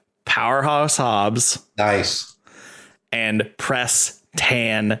going Powerhouse Hobbs. Nice. And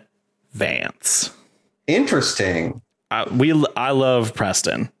Preston Vance. Interesting. I love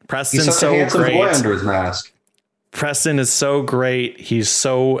Preston. Preston's He's such a handsome great. Boy under his mask. Preston is so great. He's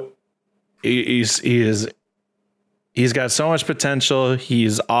got so much potential.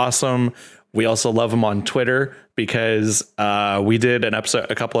 He's awesome. We also love him on Twitter because we did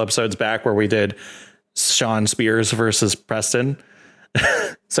a couple episodes back where we did Sean Spears versus Preston.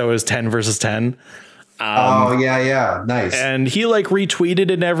 So it was 10 versus 10. Yeah. Nice. And he like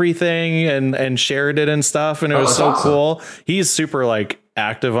retweeted and everything and shared it and stuff. And it was so awesome. cool. He's super like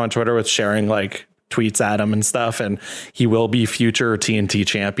active on Twitter with sharing like tweets at him and stuff. And he will be future TNT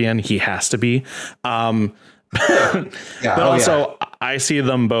champion. He has to be. But also I see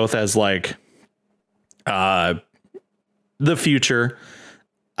them both as like the future.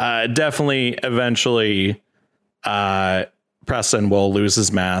 Definitely eventually Preston will lose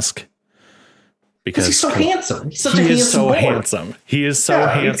his mask. Because he's so handsome. He's such a he handsome is so boy. handsome. He is so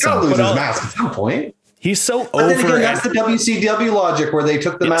handsome. He's gotta lose his mask at some point. He's so But then over. again, that's the WCW logic where they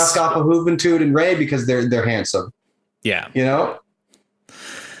took the mask off of Juventud and Ray because they're handsome. Yeah. You know?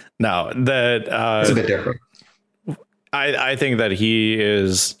 No, that it's a bit different. I think that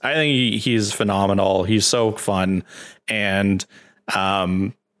he's phenomenal. He's so fun, and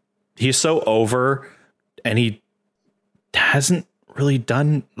he's so over, and he hasn't really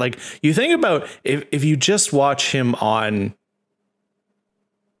done, like, you think about if you just watch him on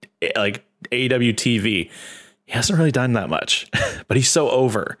like AEW TV, he hasn't really done that much, but he's so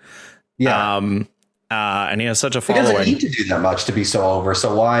over. Yeah. And he has such a following. He doesn't need to do that much to be so over.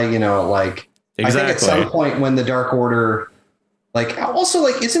 So why, like, exactly. I think at some point when the Dark Order, like, also,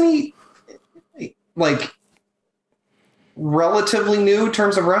 like, isn't he like relatively new in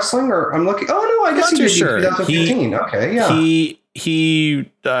terms of wrestling? Or I'm looking. Oh no, I guess he did 2015. Okay, yeah. He's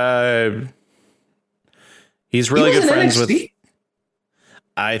really good friends with.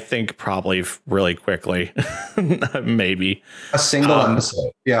 I think probably really quickly, maybe a single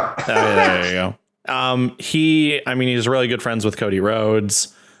episode. Yeah. There you go. He's really good friends with Cody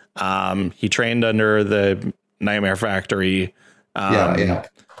Rhodes. He trained under the Nightmare Factory.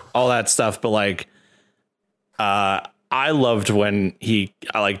 All that stuff. But like, I loved when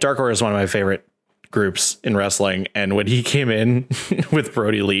Dark Order is one of my favorite groups in wrestling. And when he came in with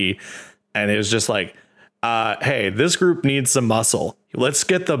Brody Lee, and it was just like, hey, this group needs some muscle. Let's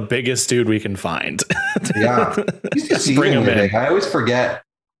get the biggest dude we can find. Yeah. Bring him in. I always forget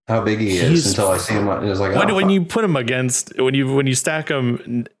how big he is until I see him. It's like, when you put him against, when you stack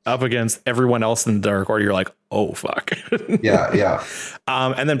him up against everyone else in the Dark Order, you're like, oh fuck. Yeah.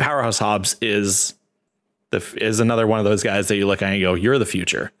 And then Powerhouse Hobbs is another one of those guys that you look at and you go, you're the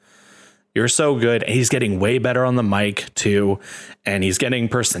future. You're so good. And he's getting way better on the mic too. And he's getting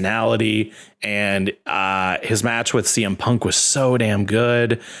personality, and his match with CM Punk was so damn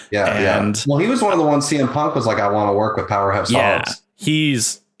good. Yeah. Well, he was one of the ones CM Punk was like, I want to work with Powerhouse Hobbs.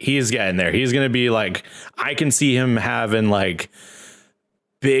 He's getting there. He's going to be like, I can see him having like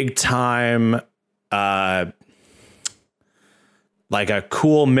big time, like a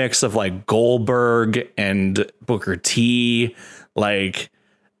cool mix of like Goldberg and Booker T. Like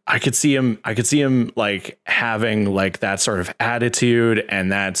I could see him like having like that sort of attitude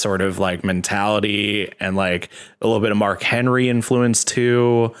and that sort of like mentality and like a little bit of Mark Henry influence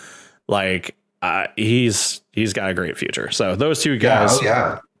too. Like he's got a great future. So those two guys,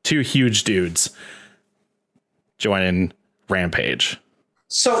 two huge dudes joining Rampage.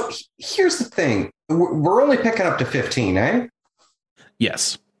 So here's the thing. We're only picking up to 15, eh?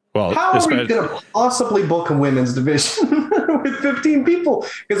 Yes. Well, how are we going to possibly book a women's division with 15 people?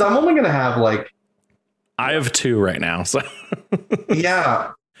 Because I'm only going to have like... I have 2 right now. So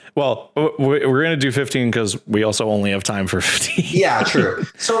yeah. Well, we're going to do 15 because we also only have time for 15. Yeah, true.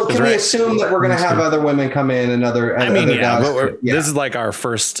 So can we assume that we're going to have other women come in and other guys? But this is like our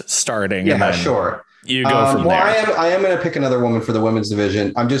first starting. Yeah, and sure. You go from there. I am going to pick another woman for the women's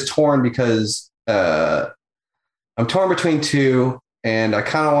division. I'm just torn because I'm torn between 2. And I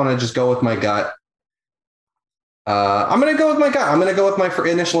kind of want to just go with my gut. I'm going to go with my gut. I'm going to go with my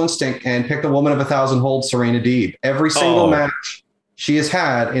initial instinct and pick the woman of 1,000 holds, Serena Deeb. Every single match she has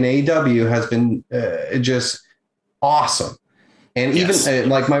had in AEW has been just awesome. And even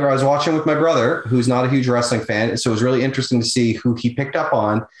I was watching with my brother, who's not a huge wrestling fan. So it was really interesting to see who he picked up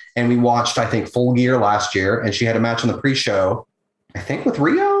on. And we watched, I think, Full Gear last year. And she had a match on the pre-show, I think with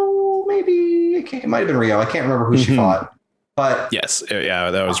Rio, maybe. It might have been Rio. I can't remember who she fought. But yes,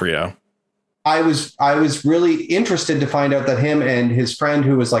 that was Rio. I was really interested to find out that him and his friend,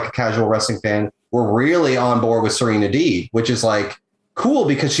 who was like a casual wrestling fan, were really on board with Serena Deeb, which is like cool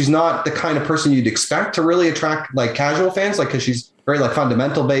because she's not the kind of person you'd expect to really attract like casual fans, like because she's very like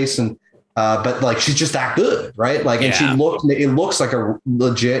fundamental based and but like she's just that good, right? Like and it looks like a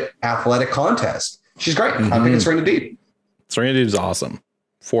legit athletic contest. She's great. I think it's Serena Deeb. Serena Deeb's awesome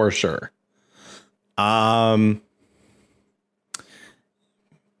for sure. Got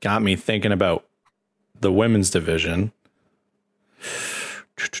me thinking about the women's division.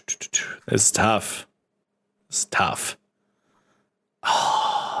 It's tough.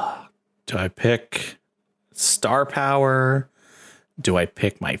 Do I pick star power? Do I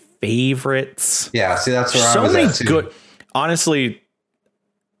pick my favorites? Yeah, see, that's where So I was many at too. good. Honestly,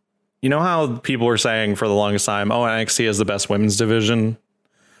 you know how people were saying for the longest time, "Oh, NXT is the best women's division."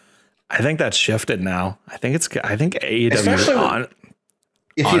 I think that's shifted now. I think AEW Especially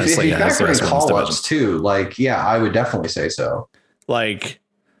if honestly you has the factor in best women's call-ups too, like, yeah, I would definitely say so. like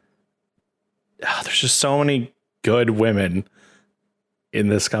there's just so many good women in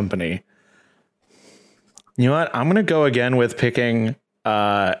this company. You know what? I'm gonna go again with picking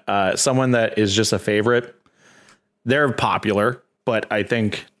someone that is just a favorite. They're popular, but I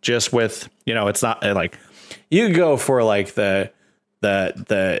think just with, it's not like you could go for like the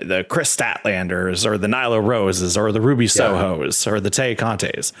Chris Statlanders or the Nyla Roses or the Ruby Sohos or the Tay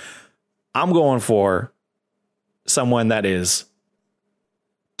Contes. I'm going for someone that is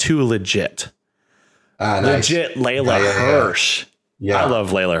too legit. Nice. Legit Layla Hirsch. Yeah. I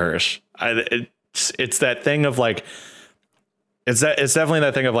love Layla Hirsch. It's that thing of like, it's definitely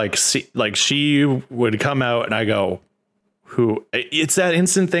that thing of like, she would come out and I go, who? It's that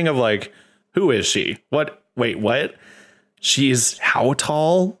instant thing of like, who is she? What? Wait, what? She's how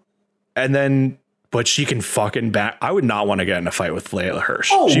tall? And then, but she can fucking back. I would not want to get in a fight with Layla Hirsch.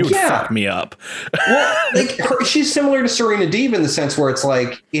 Oh, she would fuck me up. Well, like she's similar to Serena Deeb in the sense where it's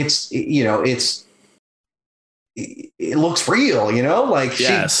like, it looks real, like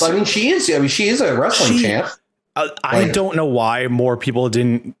yes. she is a wrestling champ. I don't know why more people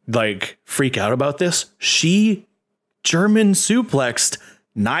didn't like freak out about this. She German suplexed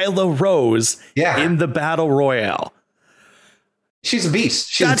Nyla Rose in the Battle Royale. She's a beast.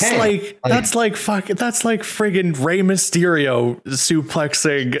 She's that's a tank. That's like friggin' Rey Mysterio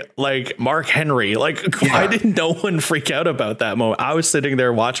suplexing like Mark Henry. Why didn't no one freak out about that moment? I was sitting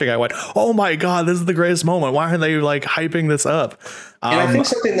there watching. I went, "Oh my god, this is the greatest moment! Why aren't they like hyping this up?" And I think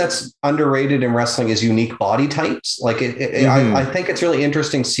something that's underrated in wrestling is unique body types. I think it's really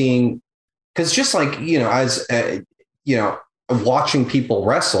interesting seeing, because just like as watching people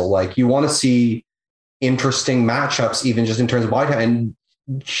wrestle, like you want to see interesting matchups, even just in terms of body type. And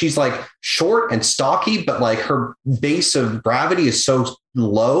she's like short and stocky, but like her base of gravity is so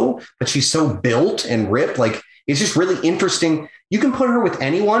low, but she's so built and ripped. Like it's just really interesting. You can put her with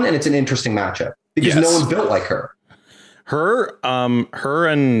anyone and it's an interesting matchup because no one's built like her. Her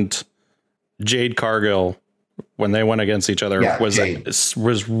and Jade Cargill, when they went against each other, was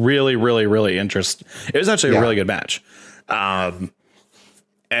really, really, really interesting. It was actually a really good match.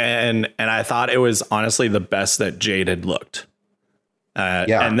 And I thought it was honestly the best that Jade had looked.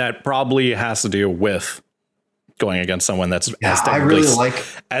 And that probably has to do with going against someone that's as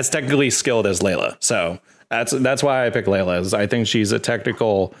technically skilled as Layla. So that's why I picked Layla. I think she's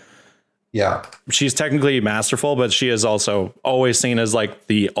she's technically masterful, but she is also always seen as like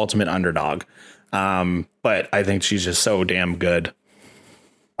the ultimate underdog. But I think she's just so damn good.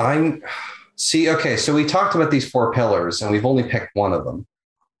 Okay, so we talked about these 4 pillars and we've only picked one of them.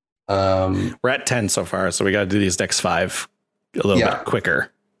 We're at 10 so far, so we got to do these next 5 a little bit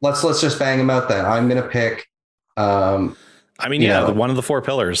quicker. Let's just bang them out then. I'm going to pick. One of the 4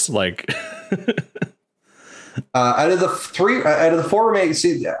 pillars, like out of the 4 remaining.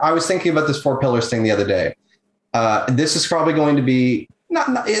 See, I was thinking about this 4 pillars thing the other day. This is probably going to be not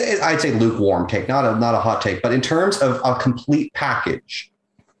I'd say lukewarm take, not a hot take, but in terms of a complete package,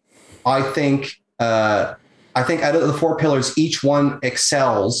 I think out of the 4 pillars, each one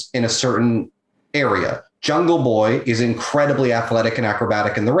excels in a certain area. Jungle Boy is incredibly athletic and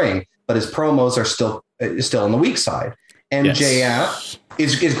acrobatic in the ring, but his promos are still on the weak side. MJF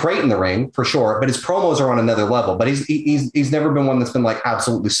is great in the ring for sure, but his promos are on another level. But he's never been one that's been like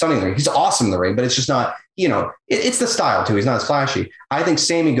absolutely stunning in the ring. He's awesome in the ring, but it's just not, it's the style too. He's not as flashy. I think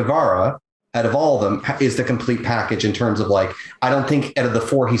Sammy Guevara, out of all of them, is the complete package in terms of like, I don't think out of the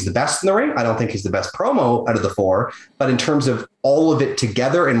 4, he's the best in the ring. I don't think he's the best promo out of the 4, but in terms of all of it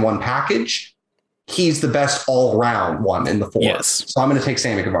together in one package, he's the best all round one in the 4. Yes. So I'm going to take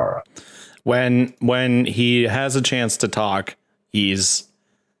Sammy Guevara. When he has a chance to talk, he's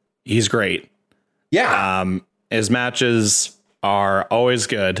great. Yeah. His matches are always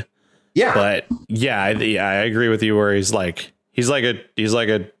good. Yeah. But I agree with you where he's like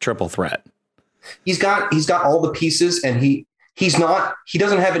a triple threat. He's got all the pieces and he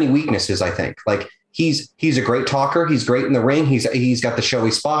doesn't have any weaknesses. I think like he's a great talker. He's great in the ring. He's got the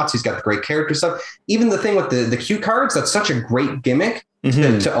showy spots. He's got the great character stuff. Even the thing with the cue cards, that's such a great gimmick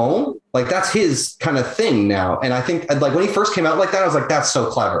to own. Like that's his kind of thing now. And I think like when he first came out like that, I was like, that's so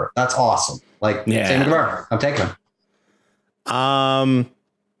clever. That's awesome. Like Sammy Guevara, I'm taking him.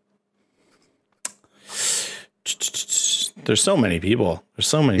 There's so many people. There's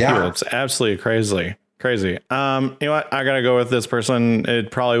so many people. It's absolutely crazy. You know what? I gotta go with this person.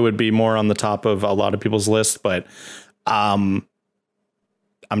 It probably would be more on the top of a lot of people's list, but I'm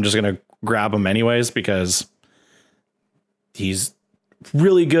just gonna grab him anyways because he's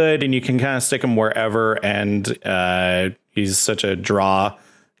really good and you can kind of stick him wherever. And he's such a draw.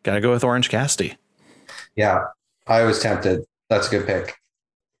 Gotta go with Orange Cassidy. Yeah, I was tempted. That's a good pick.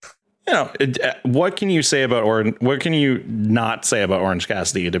 You know, what can you say about Orange? What can you not say about Orange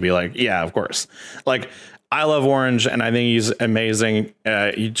Cassidy to be like, yeah, of course. Like, I love Orange and I think he's amazing.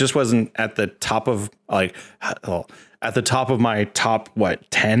 He just wasn't at the top of at the top of my top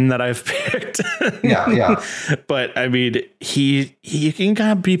 10 that I've picked. Yeah. But I mean, he can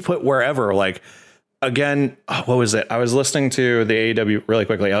kind of be put wherever. Like, again, what was it? I was listening to the AEW really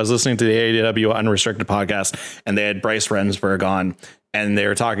quickly. I was listening to the AEW Unrestricted podcast, and they had Bryce Remsburg on, and they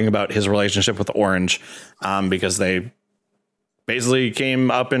were talking about his relationship with Orange, because they basically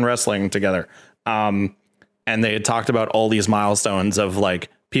came up in wrestling together. And they had talked about all these milestones of like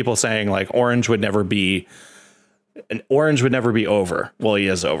people saying like Orange would never be over. Well, he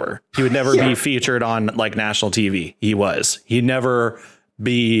is over. He would never be featured on like national TV. He'd never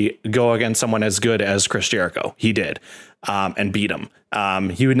go against someone as good as Chris Jericho. He did, and beat him.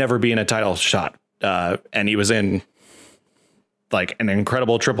 He would never be in a title shot. And he was in like an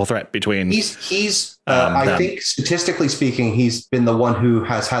incredible triple threat between. I think statistically speaking, he's been the one who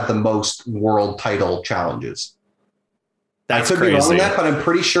has had the most world title challenges. That's I could crazy. be wrong on that, but I'm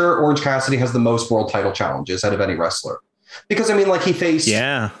pretty sure Orange Cassidy has the most world title challenges out of any wrestler. Because I mean, like he faced,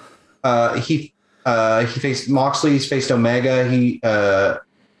 he faced Moxley, he's faced Omega, he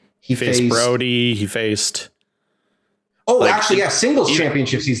faced Brody, he faced. Singles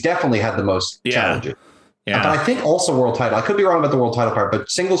championships. He's definitely had the most challenges. Yeah, but I think also world title. I could be wrong about the world title part,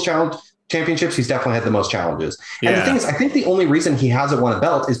 but singles championships, he's definitely had the most challenges. And the thing is, I think the only reason he hasn't won a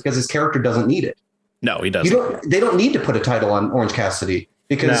belt is because his character doesn't need it. No, he doesn't. They don't need to put a title on Orange Cassidy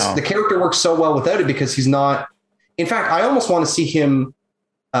because the character works so well without it because he's not. In fact, I almost want to see him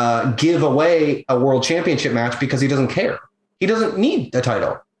give away a world championship match because he doesn't care. He doesn't need a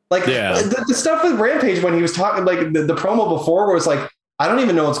title. Like the stuff with Rampage when he was talking, like the promo before where it's like, I don't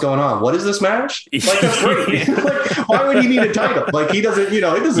even know what's going on. What is this match? Like, that's great. Like, why would he need a title? Like, he doesn't, he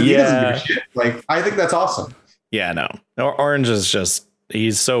doesn't give a shit. Like, I think that's awesome. Yeah, no. Orange is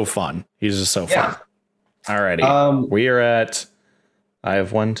he's so fun. He's just so fun. Alrighty. We are at, I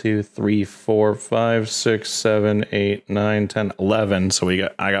have 1, 2, 3, 4, 5, 6, 7, 8, 9, 10, 11. So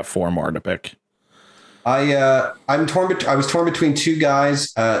I got 4 more to pick. I'm torn. I was torn between 2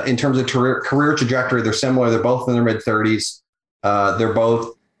 guys in terms of career trajectory. They're similar. They're both in their mid 30s. They're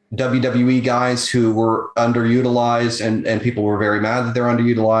both WWE guys who were underutilized and people were very mad that they're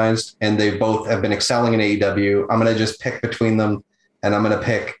underutilized, and they both have been excelling in AEW. I'm going to just pick between them, and I'm going to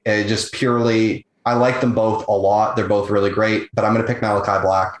pick just purely, I like them both a lot. They're both really great, but I'm going to pick Malachi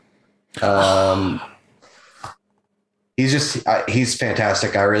Black. He's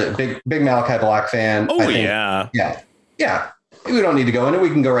fantastic. I really big Malachi Black fan. Oh, yeah. We don't need to go into it. We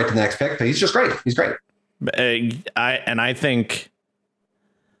can go right to the next pick, but he's just great. He's great. I think,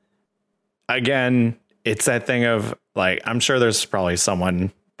 again, it's that thing of like, I'm sure there's probably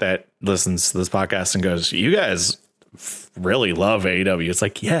someone that listens to this podcast and goes, you guys really love AEW. It's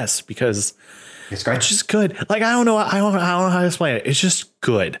like, yes, because it's great. It's just good. Like, I don't know how to explain it. It's just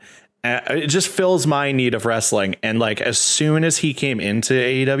good. It just fills my need of wrestling. And like, as soon as he came into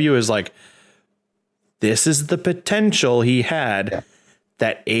AEW, it was like, this is the potential he had. Yeah.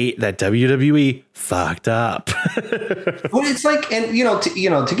 That WWE fucked up. Well, it's like, and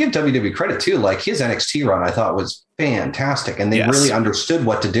to give WWE credit too, like his NXT run, I thought was fantastic, and they really understood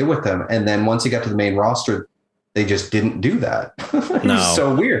what to do with him. And then once he got to the main roster, they just didn't do that. It was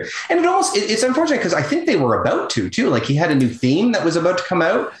so weird, and it's unfortunate because I think they were about to too. Like he had a new theme that was about to come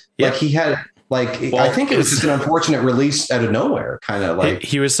out. Like he had. I think it was just an unfortunate release out of nowhere, kind of like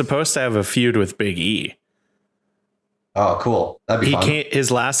he was supposed to have a feud with Big E. Oh, cool. That'd be fun.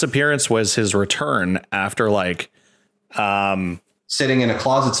 His last appearance was his return after sitting in a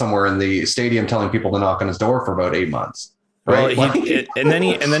closet somewhere in the stadium telling people to knock on his door for about 8 months. Right. Well, and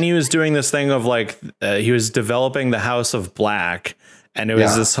then he was doing this thing of like he was developing the House of Black, and it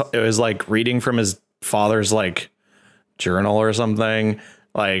was like reading from his father's like journal or something.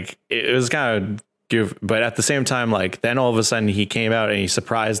 Like it was kind of but at the same time, like then all of a sudden he came out and he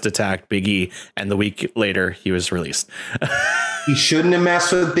surprised attacked Big E, and the week later he was released. He shouldn't have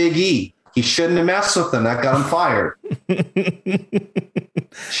messed with Big E. He shouldn't have messed with him. That got him fired.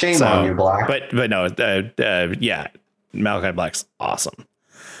 Shame on you, Black. But no, Malachi Black's awesome.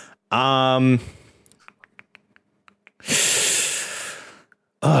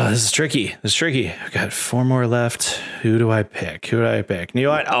 Oh, this is tricky. This is tricky. I've got 4 more left. Who do I pick? You know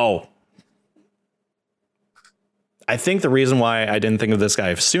what? Oh, I think the reason why I didn't think of this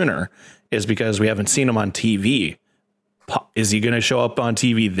guy sooner is because we haven't seen him on TV. Is he going to show up on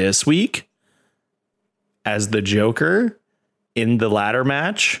TV this week as the Joker in the ladder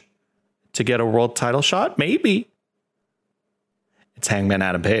match to get a world title shot? Maybe. It's Hangman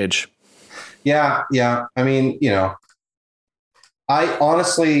Adam Page. Yeah. I mean, I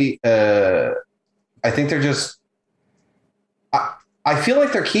honestly, I think they're just. I feel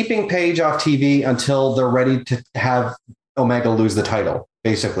like they're keeping Page off TV until they're ready to have Omega lose the title.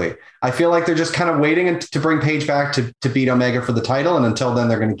 Basically, I feel like they're just kind of waiting to bring Page back to beat Omega for the title, and until then,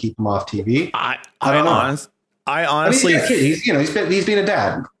 they're going to keep him off TV. I don't know. I honestly, he's been a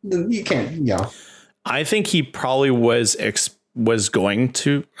dad. You can't, I think he probably was going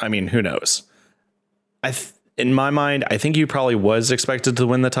to. I mean, who knows? In my mind, I think he probably was expected to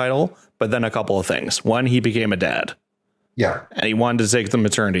win the title, but then a couple of things. One, he became a dad. Yeah. And he wanted to take the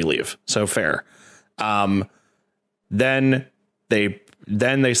maternity leave. So fair. Then they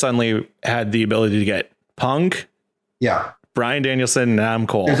suddenly had the ability to get Punk. Yeah. Bryan Danielson and Adam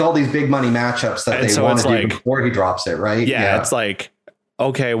Cole. There's all these big money matchups that they want to do before he drops it, right? Yeah. It's like,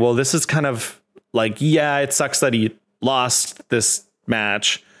 okay, well, this is kind of like, yeah, it sucks that he lost this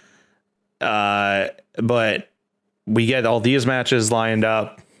match. But we get all these matches lined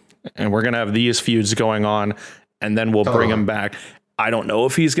up and we're going to have these feuds going on. And then we'll bring him back. I don't know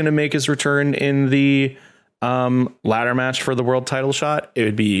if he's going to make his return in the ladder match for the world title shot. It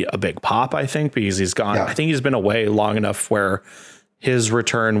would be a big pop, I think, because he's gone. Yeah. I think he's been away long enough where his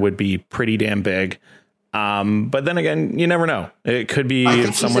return would be pretty damn big. But then again, you never know. It could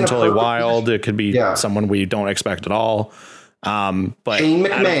be someone totally wild. It could be someone we don't expect at all. But Shane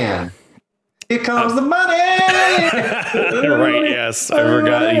McMahon. Here comes the money. Right. Yes. I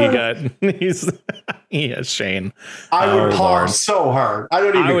forgot he has Shane. I would pop so hard. I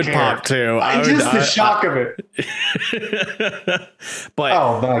don't even care. I would pop too. The shock of it. But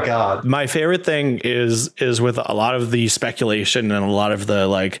oh my God. My favorite thing is with a lot of the speculation and a lot of the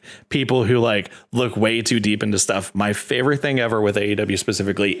like people who like look way too deep into stuff. My favorite thing ever with AEW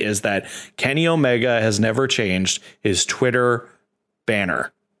specifically is that Kenny Omega has never changed his Twitter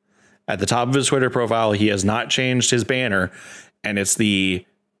banner. At the top of his Twitter profile, he has not changed his banner, and it's the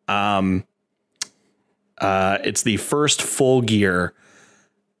first Full Gear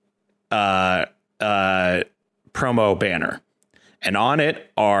promo banner, and on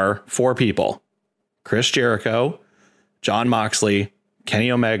it are 4 people: Chris Jericho, Jon Moxley,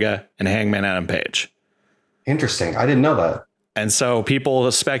 Kenny Omega, and Hangman Adam Page. Interesting. I didn't know that. And so people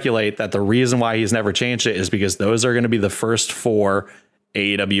speculate that the reason why he's never changed it is because those are going to be the first 4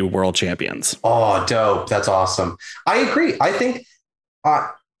 AEW world champions. Oh, dope. That's awesome. I agree. I think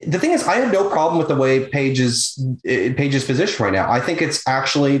the thing is, I have no problem with the way Page's position right now. I think it's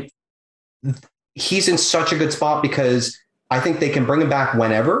actually, he's in such a good spot because I think they can bring him back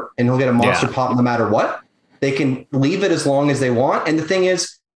whenever and he'll get a monster pop no matter what. They can leave it as long as they want. And the thing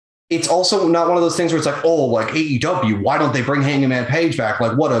is, it's also not one of those things where it's like, oh, like AEW, why don't they bring Hangman Page back?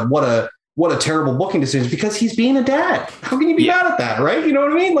 Like what a terrible booking decision, because he's being a dad. How can you be mad at that? Right. You know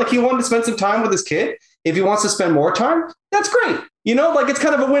what I mean? Like he wanted to spend some time with his kid. If he wants to spend more time, that's great. Like it's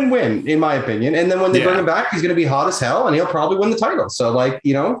kind of a win-win in my opinion. And then when they bring him back, he's going to be hot as hell and he'll probably win the title. So like,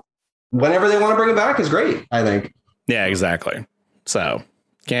 whenever they want to bring him back is great, I think. Yeah, exactly. So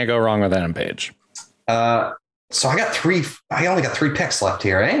can't go wrong with Adam Page. So I only got 3 picks left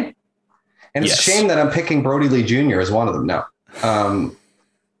here, eh? And it's a shame that I'm picking Brody Lee Jr. as one of them. No.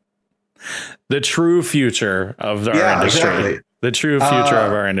 The true future of our industry. Exactly. The true future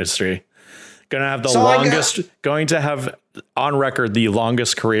of our industry. Going to have on record the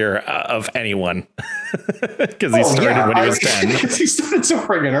longest career of anyone because he started when he was 10. He started so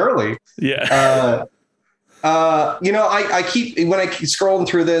friggin' early. Yeah. I keep, when I keep scrolling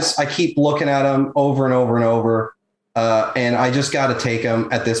through this, I keep looking at him over and over and over. And I just got to take him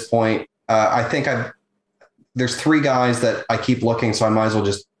at this point. I think there's 3 guys that I keep looking, so I might as well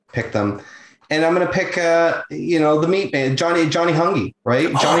just pick them. And I'm going to pick, the meat man, Johnny Hungy, right?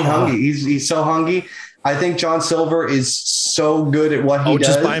 Johnny Hungy. He's so hungy. I think John Silver is so good at what he does.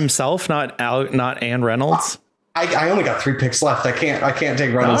 Just by himself, not Ann Reynolds. I only got 3 picks left. I can't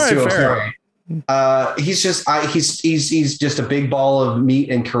take Reynolds too. I'm sorry. He's just a big ball of meat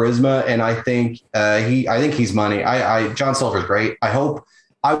and charisma, and I think he's money. John Silver's great.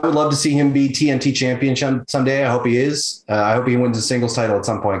 I would love to see him be TNT champion someday. I hope he is. I hope he wins a singles title at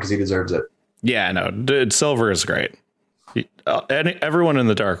some point because he deserves it. Yeah, no, Silver is great. Everyone in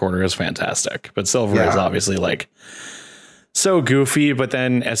the Dark Order is fantastic, but Silver is obviously like so goofy, but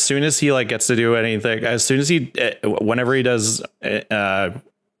then as soon as he like gets to do anything, as soon as he, whenever he does,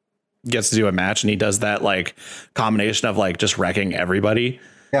 gets to do a match and he does that like combination of like just wrecking everybody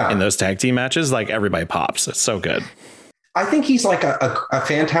in those tag team matches, like everybody pops. It's so good. I think he's like a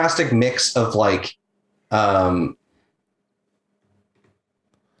fantastic mix of like, I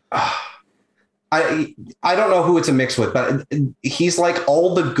don't know who it's a mix with, but he's like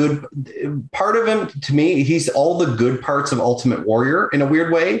all the good part of him to me. He's all the good parts of Ultimate Warrior in a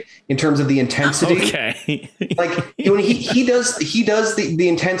weird way in terms of the intensity. Okay. Like when he does the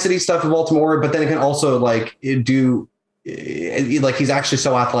intensity stuff of Ultimate Warrior, but then it can also like do like he's actually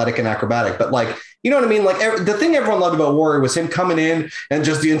so athletic and acrobatic, but like, you know what I mean? Like the thing everyone loved about Warrior was him coming in and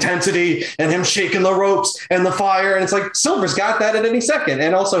just the intensity and him shaking the ropes and the fire. And it's like Silver's got that at any second.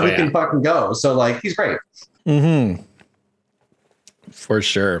 And also he can fucking go. So like, he's great. Mm-hmm. For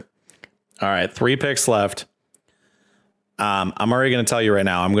sure. All right. 3 picks left. I'm already going to tell you right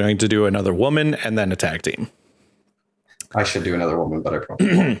now, I'm going to do another woman and then a tag team. I should do another woman, but I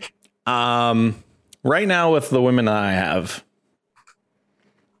probably won't. Right now with the women I have,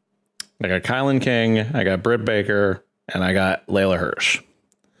 I got Kylan King, I got Britt Baker, and I got Layla Hirsch.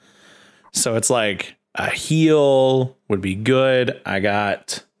 So it's like a heel would be good. I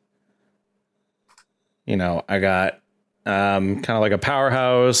got kind of like a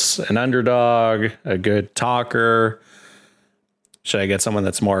powerhouse, an underdog, a good talker. Should I get someone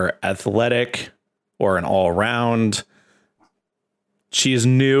that's more athletic or an all around? She's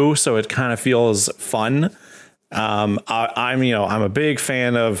new, so it kind of feels fun. I'm a big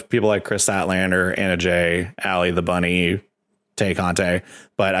fan of people like Chris Statlander, Anna Jay, Allie the Bunny, Tay Conte,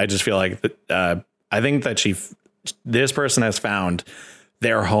 but I just feel like I think that this person has found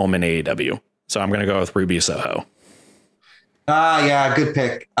their home in AEW. So I'm going to go with Ruby Soho. Yeah, good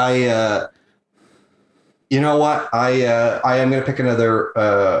pick. You know what? I am going to pick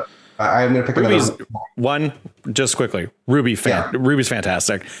another. I'm going to pick Ruby's another one. Just quickly, Ruby's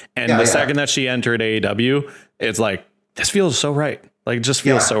fantastic, and the second that she entered AEW, it's like this feels so right. Like it just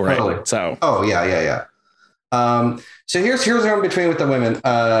feels so right. Totally. So yeah. So here's where I'm in between with the women.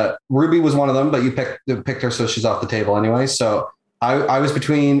 Ruby was one of them, but you picked her, so she's off the table anyway. So I was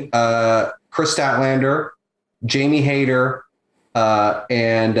between Chris Statlander, Jamie Hayter,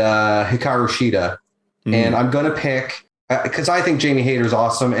 and Hikaru Shida, and I'm going to pick. Because I think Jamie Hayter is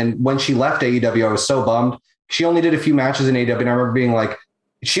awesome. And when she left AEW, I was so bummed. She only did a few matches in AEW. And I remember being like,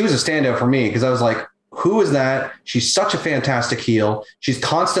 she was a standout for me because I was like, who is that? She's such a fantastic heel. She's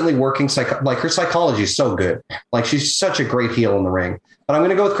constantly working. Like her psychology is so good. Like she's such a great heel in the ring. But I'm going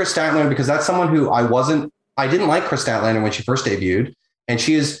to go with Chris Statlander because that's someone who I didn't like Chris Statlander when she first debuted. And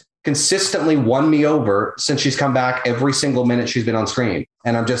she has consistently won me over since she's come back every single minute she's been on screen.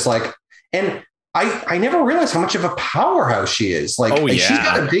 And I'm just like, and I never realized how much of a powerhouse she is. Like she's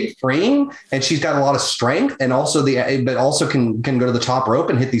got a big frame and she's got a lot of strength and also but also can go to the top rope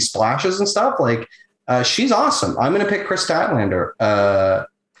and hit these splashes and stuff. Like she's awesome. I'm going to pick Chris Statlander.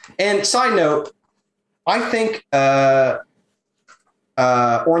 And side note, I think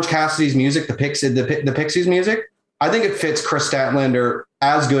Orange Cassidy's music, the Pixies music, I think it fits Chris Statlander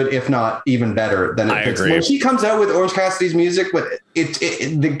as good, if not even better than it fits. Agree. When she comes out with Orange Cassidy's music, but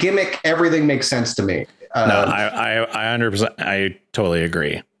the gimmick, everything makes sense to me. No, I 100%, I totally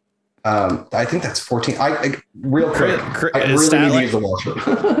agree. I think that's 14. Real quick, I really need to use the washroom.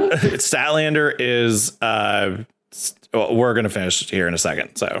 Statlander is, we're going to finish here in a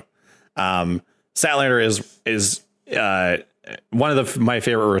second. So, Statlander is one of my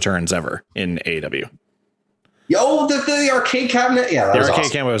favorite returns ever in AEW. Yo, the arcade cabinet. Yeah, the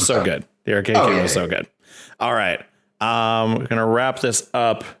arcade cabinet was so good. The arcade cabinet was so good. All right. We're going to wrap this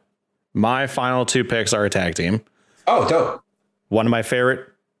up. My final 2 picks are a tag team. Oh, dope. One of my favorite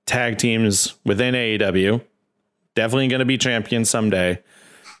tag teams within AEW. Definitely going to be champions someday.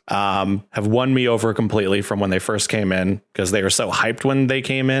 Have won me over completely from when they first came in because they were so hyped when they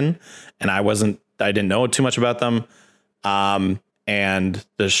came in and I didn't know too much about them. And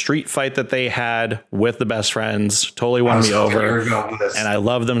the street fight that they had with the Best Friends totally won me over. And I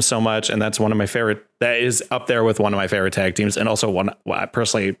love them so much. And that's one of my favorite. That is up there with one of my favorite tag teams. And also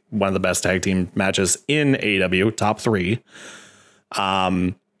personally, one of the best tag team matches in AEW, top 3.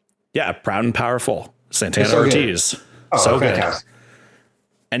 Proud and Powerful. Santana Ortiz. So fantastic. Good.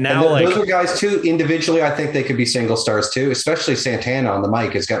 And now those are guys too, individually, I think they could be single stars too, especially Santana on the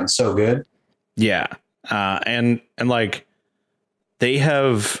mic has gotten so good. Yeah. And like, they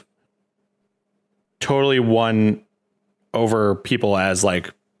have totally won over people as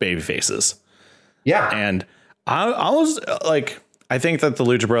like baby faces. Yeah. And I was like, I think that the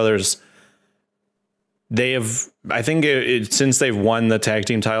Lucha Brothers, I think since they've won the tag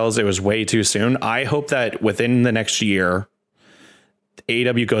team titles, it was way too soon. I hope that within the next year,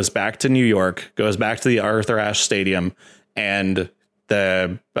 AEW goes back to New York, goes back to the Arthur Ashe Stadium, and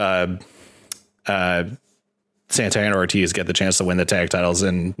the Santana and Ortiz get the chance to win the tag titles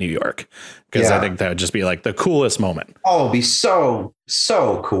in New York, because I think that would just be like the coolest moment. Oh, it'd be so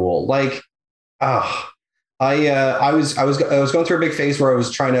cool. Like, I was going through a big phase where I was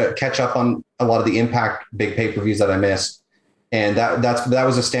trying to catch up on a lot of the Impact big pay-per-views that I missed. And that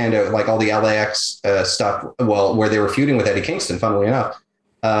was a standout, like all the LAX stuff, well, where they were feuding with Eddie Kingston, funnily enough.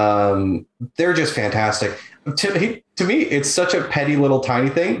 They're just fantastic. To me, it's such a petty little tiny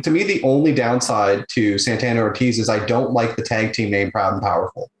thing. To me, the only downside to Santana Ortiz is I don't like the tag team name Proud and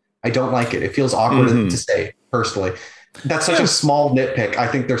Powerful. I don't like it. It feels awkward to say, personally. That's such a small nitpick. I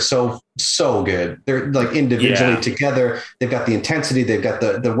think they're so good. They're like individually together. They've got the intensity. They've got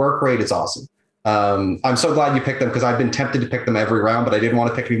the work rate. It's awesome. I'm so glad you picked them, because I've been tempted to pick them every round, but I didn't want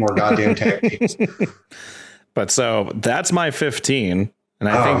to pick any more goddamn tag teams. But so that's my 15. And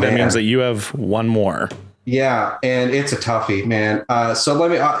I think that means that you have one more. Yeah. And it's a toughie, man. So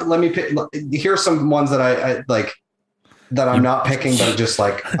let me pick. Here's some ones that I like that I'm not picking, but just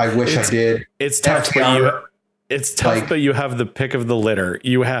like, I wish I did. It's tough, but you have the pick of the litter.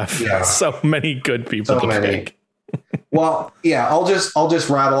 You have so many good people to pick. Well, yeah, I'll just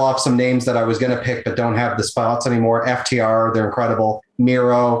rattle off some names that I was going to pick, but don't have the spots anymore. FTR, they're incredible.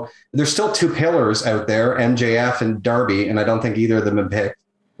 Miro, there's still two pillars out there, MJF and Darby, and I don't think either of them have been picked,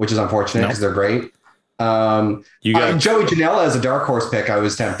 which is unfortunate because they're great. You got Joey Janela as a dark horse pick. I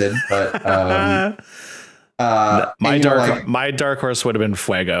was tempted, but my dark horse would have been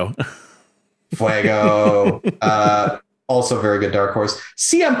Fuego. Fuego, also very good dark horse.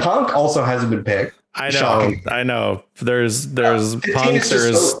 CM Punk also hasn't been picked. I know. There's Punk.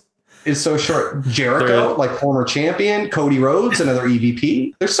 Is so short. Jericho, like former champion. Cody Rhodes, another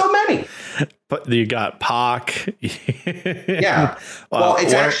EVP. There's so many. But you got Pac. Yeah. Well,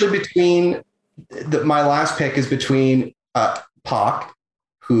 it's actually between. My last pick is between Pac,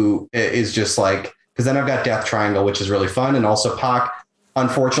 who is just like, because then I've got Death Triangle, which is really fun, and also Pac.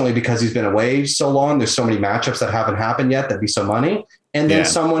 Unfortunately, because he's been away so long, there's so many matchups that haven't happened yet. That'd be so money. And then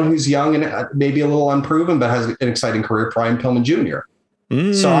someone who's young and maybe a little unproven, but has an exciting career, Brian Pillman Jr.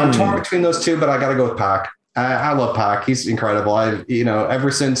 So I'm torn between those two, but I got to go with Pac. I love Pac. He's incredible.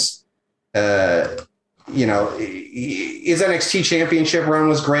 Ever since, his NXT championship run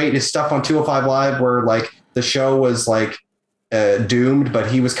was great. His stuff on 205 Live, where like the show was like doomed,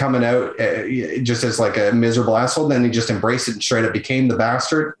 but he was coming out just as like a miserable asshole. Then he just embraced it and straight up became the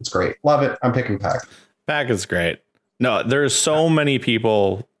bastard. It's great. Love it. I'm picking Pac. Pac is great. No, there's so many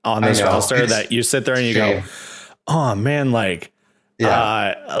people on this roster that you sit there and you go, oh man, like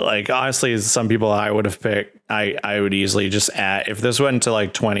honestly, some people I would have picked, I would easily just add, if this went to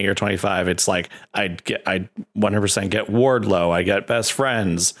like 20 or 25, it's like I'd 100% get Wardlow. I get Best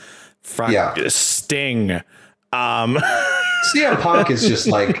Friends, Sting. CM Punk is just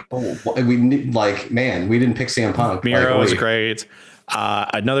like, we didn't pick CM Punk. Miro is great.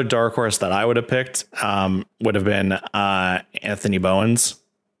 Another dark horse that I would have picked would have been Anthony Bowens.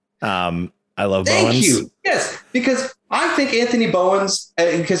 I love Bowens. Thank you. Yes, because I think Anthony Bowens,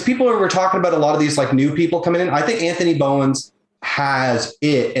 because people were talking about a lot of these like new people coming in. I think Anthony Bowens has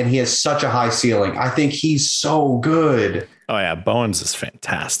it, and he has such a high ceiling. I think he's so good. Oh yeah, Bowens is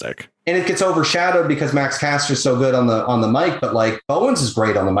fantastic. And it gets overshadowed because Max Caster is so good on the mic, but like Bowens is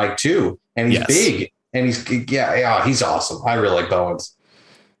great on the mic too, and he's big. And he's awesome. I really like Bowens.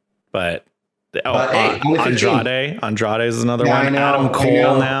 But Andrade is another one. Adam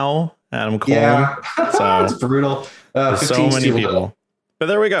Cole. Yeah, so it's brutal. So many people. But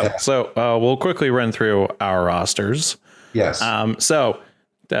there we go. Yeah. So we'll quickly run through our rosters. Yes. So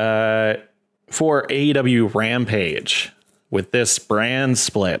for AEW Rampage, with this brand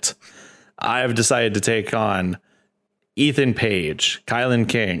split, I've decided to take on Ethan Page, Kylan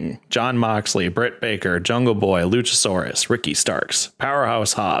King, John Moxley, Britt Baker, Jungle Boy, Luchasaurus, Ricky Starks,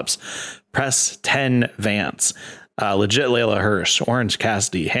 Powerhouse Hobbs, Press 10 Vance, Legit Layla Hirsch, Orange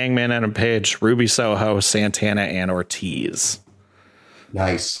Cassidy, Hangman Adam Page, Ruby Soho, Santana, and Ortiz.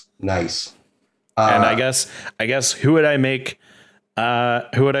 Nice. And I guess who would I make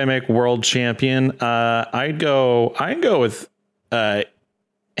world champion? I'd go with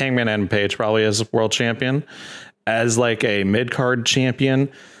Hangman Adam Page probably as world champion. As like a mid-card champion,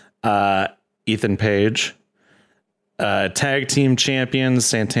 Ethan Page, tag team champions,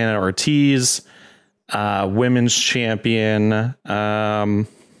 Santana Ortiz, women's champion, legit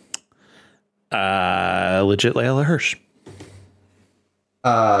Layla Hirsch.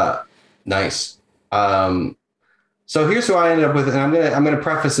 Nice. So here's who I ended up with, and I'm gonna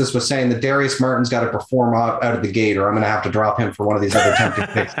preface this with saying that Darius Martin's got to perform out of the gate, or I'm gonna have to drop him for one of these other tempting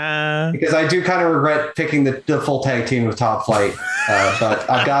picks, because I do kind of regret picking the full tag team of Top Flight, but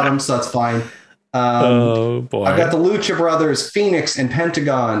I've got him, so that's fine. Oh boy! I've got the Lucha Brothers, Phoenix and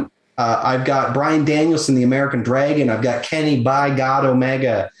Pentagon. I've got Bryan Danielson, the American Dragon. I've got Kenny by God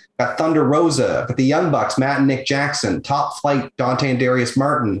Omega. I've got Thunder Rosa. I've got the Young Bucks, Matt and Nick Jackson. Top Flight, Dante and Darius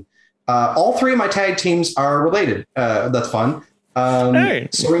Martin. All three of my tag teams are related. That's fun. Hey.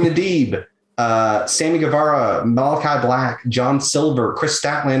 Serena Deeb, Sammy Guevara, Malachi Black, John Silver, Chris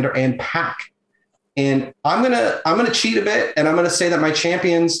Statlander, and Pac. And I'm gonna cheat a bit, and I'm gonna say that my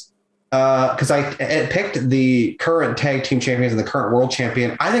champions, because I picked the current tag team champions and the current world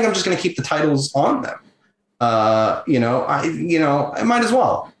champion, I think I'm just gonna keep the titles on them. I might as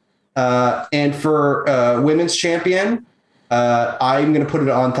well. And for women's champion, I'm going to put it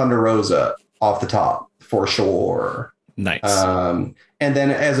on Thunder Rosa off the top for sure. Nice. And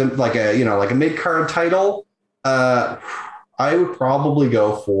then as a mid card title, I would probably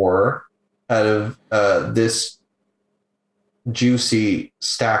go for, out of this juicy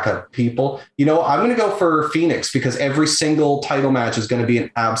stack of people, I'm going to go for Phoenix, because every single title match is going to be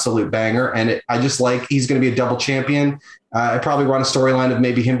an absolute banger, and I just like he's going to be a double champion. I probably run a storyline of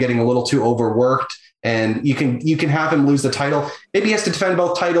maybe him getting a little too overworked. And you can have him lose the title. Maybe he has to defend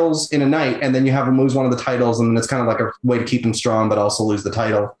both titles in a night, and then you have him lose one of the titles, and it's kind of like a way to keep him strong, but also lose the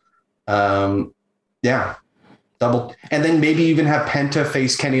title. Double, and then maybe even have Penta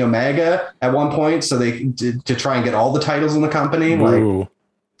face Kenny Omega at one point, so they to try and get all the titles in the company. Ooh.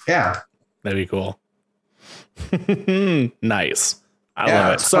 That'd be cool. Nice. I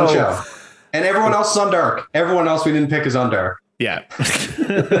love it. So, and everyone else is on Dark. Everyone else we didn't pick is on Dark. Yeah.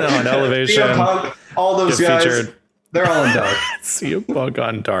 On Elevation. CM Punk, all those guys, featured. They're all in Dark. CM Punk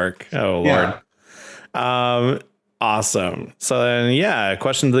on Dark. Oh, Lord. Yeah. Awesome. So then,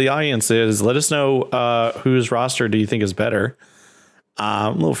 question to the audience is, let us know whose roster do you think is better?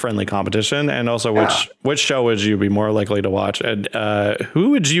 A little friendly competition. And also, which show would you be more likely to watch? And who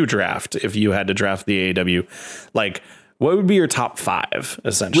would you draft if you had to draft the AEW? Like, what would be your top 5,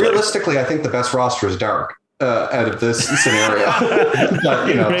 essentially? Realistically, I think the best roster is Dark. Out of this scenario,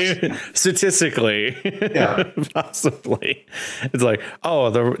 but, statistically, possibly, it's like,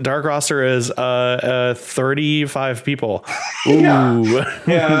 the Dark roster is 35 people. Ooh,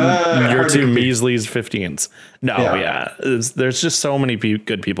 you're two measly's 15s. No, there's just so many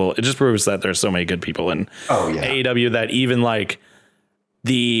good people. It just proves that there's so many good people in AEW that even like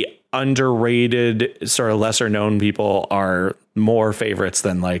the underrated, sort of lesser known people are more favorites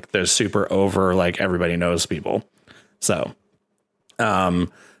than like the super over, like everybody knows people. So, but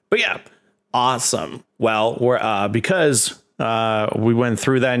yeah, awesome. Well, we're because we went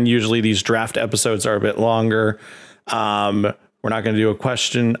through that, and usually these draft episodes are a bit longer. We're not going to do a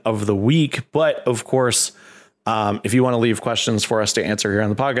question of the week, but of course, if you want to leave questions for us to answer here on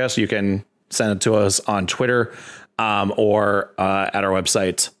the podcast, you can send it to us on Twitter or at our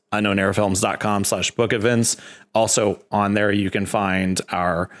website, unknownerafilms.com/book events. Also on there, you can find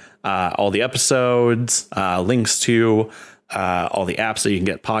our all the episodes, links to all the apps that you can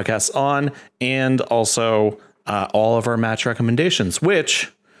get podcasts on, and also all of our match recommendations, which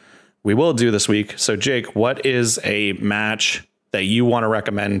we will do this week. So Jake, what is a match that you want to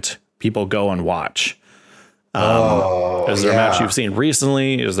recommend people go and watch? Is there a match you've seen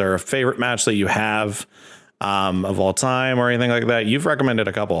recently? Is there a favorite match that you have of all time or anything like that? You've recommended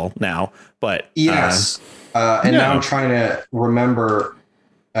a couple now, but yes. Now I'm trying to remember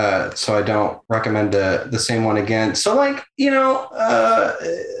so I don't recommend the same one again. So like, I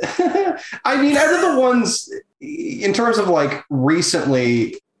mean, out of the ones in terms of like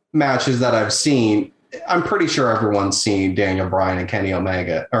recently matches that I've seen, I'm pretty sure everyone's seen Daniel Bryan and Kenny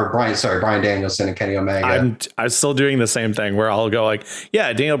Omega, or Bryan Danielson and Kenny Omega. I'm still doing the same thing where I'll go like,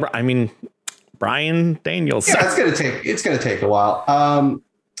 Bryan Danielson. Yeah, it's gonna take a while.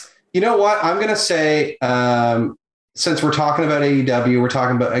 You know what? I'm gonna say, since we're talking about AEW, we're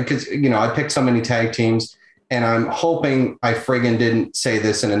talking about, because I picked so many tag teams, and I'm hoping I friggin' didn't say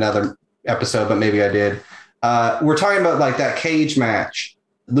this in another episode, but maybe I did. We're talking about like that cage match,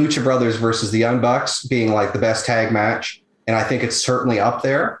 Lucha Brothers versus the Young Bucks, being like the best tag match, and I think it's certainly up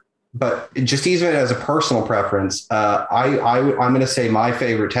there. But just even as a personal preference, I'm going to say my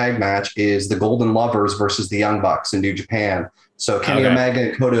favorite tag match is the Golden Lovers versus the Young Bucks in New Japan. So Kenny Omega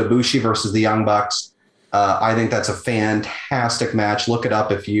and Kota Ibushi versus the Young Bucks. I think that's a fantastic match. Look it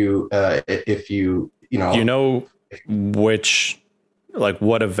up if you which like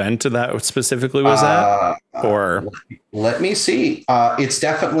what event that specifically was at? Or let me see. It's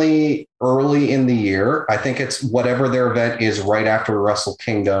definitely early in the year. I think it's whatever their event is right after Wrestle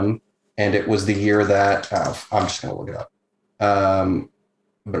Kingdom, and it was the year that I'm just going to look it up.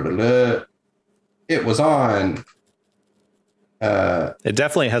 It was on. It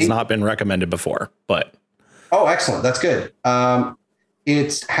definitely has not been recommended before, but. Oh, excellent. That's good.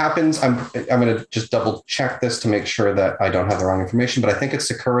 It happens. I'm going to just double check this to make sure that I don't have the wrong information, but I think it's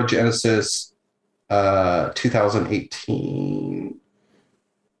Sakura Genesis 2018.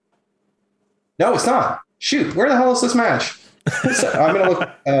 No, it's not. Shoot, where the hell is this match? I'm going to look.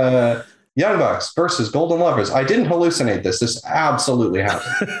 Young Bucks versus Golden Lovers. I didn't hallucinate this. This absolutely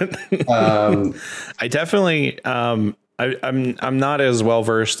happened. I definitely. I'm not as well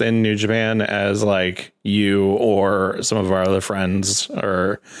versed in New Japan as like you or some of our other friends,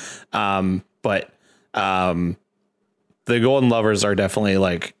 or but the Golden Lovers are definitely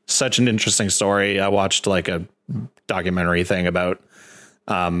like such an interesting story. I watched like a documentary thing about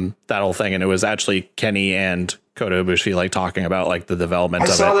that whole thing, and it was actually Kenny and Kota Ibushi like talking about like the development of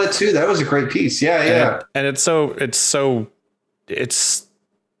it. I saw that too. That was a great piece. Yeah. And it's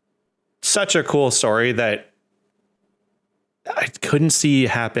such a cool story that I couldn't see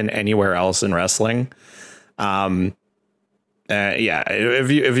happen anywhere else in wrestling. If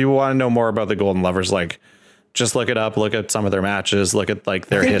you want to know more about the Golden Lovers, like just look it up, look at some of their matches, look at like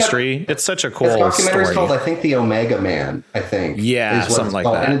their history. It's such a cool documentary story. Called, I think, The Omega Man, I think. Yeah, something like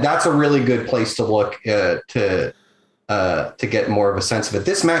that. And that's a really good place to look to get more of a sense of it.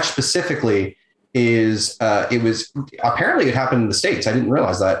 This match specifically it happened in the States. I didn't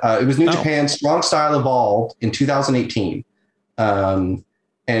realize that. It was New Japan Strong Style Evolved in 2018.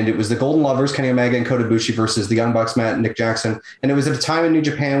 And it was the Golden Lovers, Kenny Omega and Kota Ibushi versus the Young Bucks, Matt and Nick Jackson. And it was at a time in New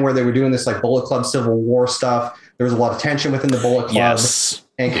Japan where they were doing this like Bullet Club Civil War stuff. There was a lot of tension within the Bullet Club. Yes.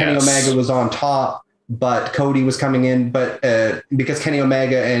 And Kenny Omega was on top, but Cody was coming in. But because Kenny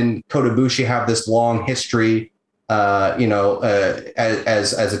Omega and Kota Ibushi have this long history,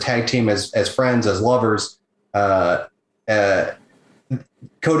 as a tag team, as friends, as lovers,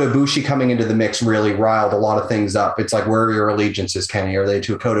 Kota Ibushi coming into the mix really riled a lot of things up. It's like, where are your allegiances, Kenny? Are they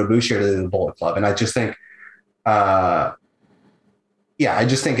to Kota Ibushi or are they to the Bullet Club? And I just think,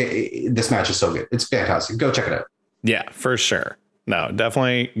 this match is so good. It's fantastic. Go check it out. Yeah, for sure. No,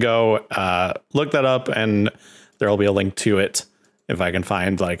 definitely go look that up, and there will be a link to it if I can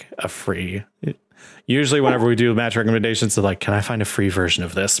find like a free. Usually whenever we do match recommendations, they're like, can I find a free version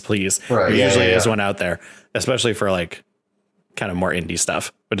of this, please? Right. There usually is one out there, especially for like kind of more indie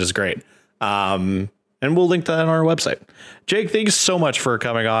stuff, which is great. And we'll link that on our website. Jake, thanks so much for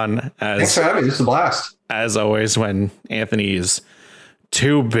coming on. Thanks for having me. This is a blast. As always, when Anthony is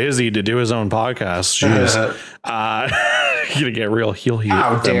too busy to do his own podcast, jeez, gonna get real heel heat.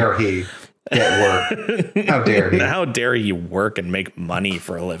 How dare he get work? How dare he? How dare he work and make money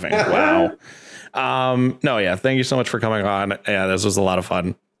for a living? Wow. Thank you so much for coming on. Yeah, this was a lot of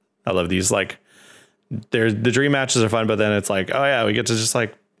fun. I love these, like, the dream matches are fun, but then it's like, oh yeah, we get to just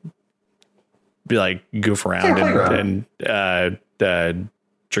like be like goof around and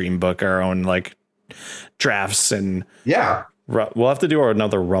dream book our own like drafts, and we'll have to do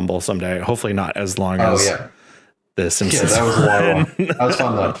another Rumble someday. Hopefully not as long as this. Yeah, that was a long one. That was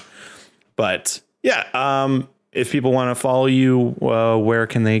fun though. But yeah, if people want to follow you, where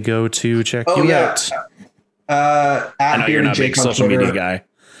can they go to check you out? I know you're not a big social media guy.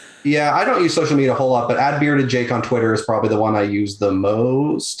 Yeah, I don't use social media a whole lot, but @BeardedJake on Twitter is probably the one I use the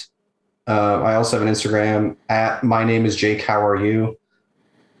most. I also have an Instagram my name is Jake. How are you?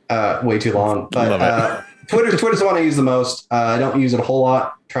 Way too long, but Twitter's the one I use the most. I don't use it a whole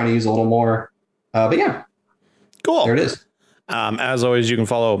lot. I'm trying to use a little more, but yeah, cool. There it is. As always, you can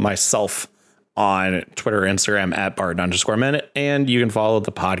follow myself on Twitter, Instagram @Barton_minute, and you can follow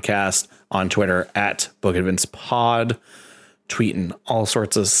the podcast on Twitter @BookAdvancePod. Tweeting all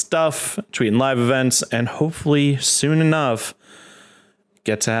sorts of stuff, tweeting live events, and hopefully soon enough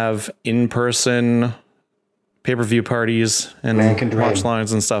get to have in-person pay-per-view parties and watch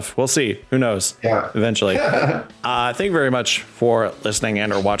lines and stuff. We'll see. Who knows? Yeah. Eventually. Thank you very much for listening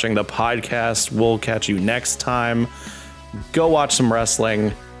and or watching the podcast. We'll catch you next time. Go watch some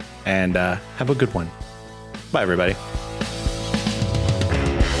wrestling and have a good one. Bye, everybody.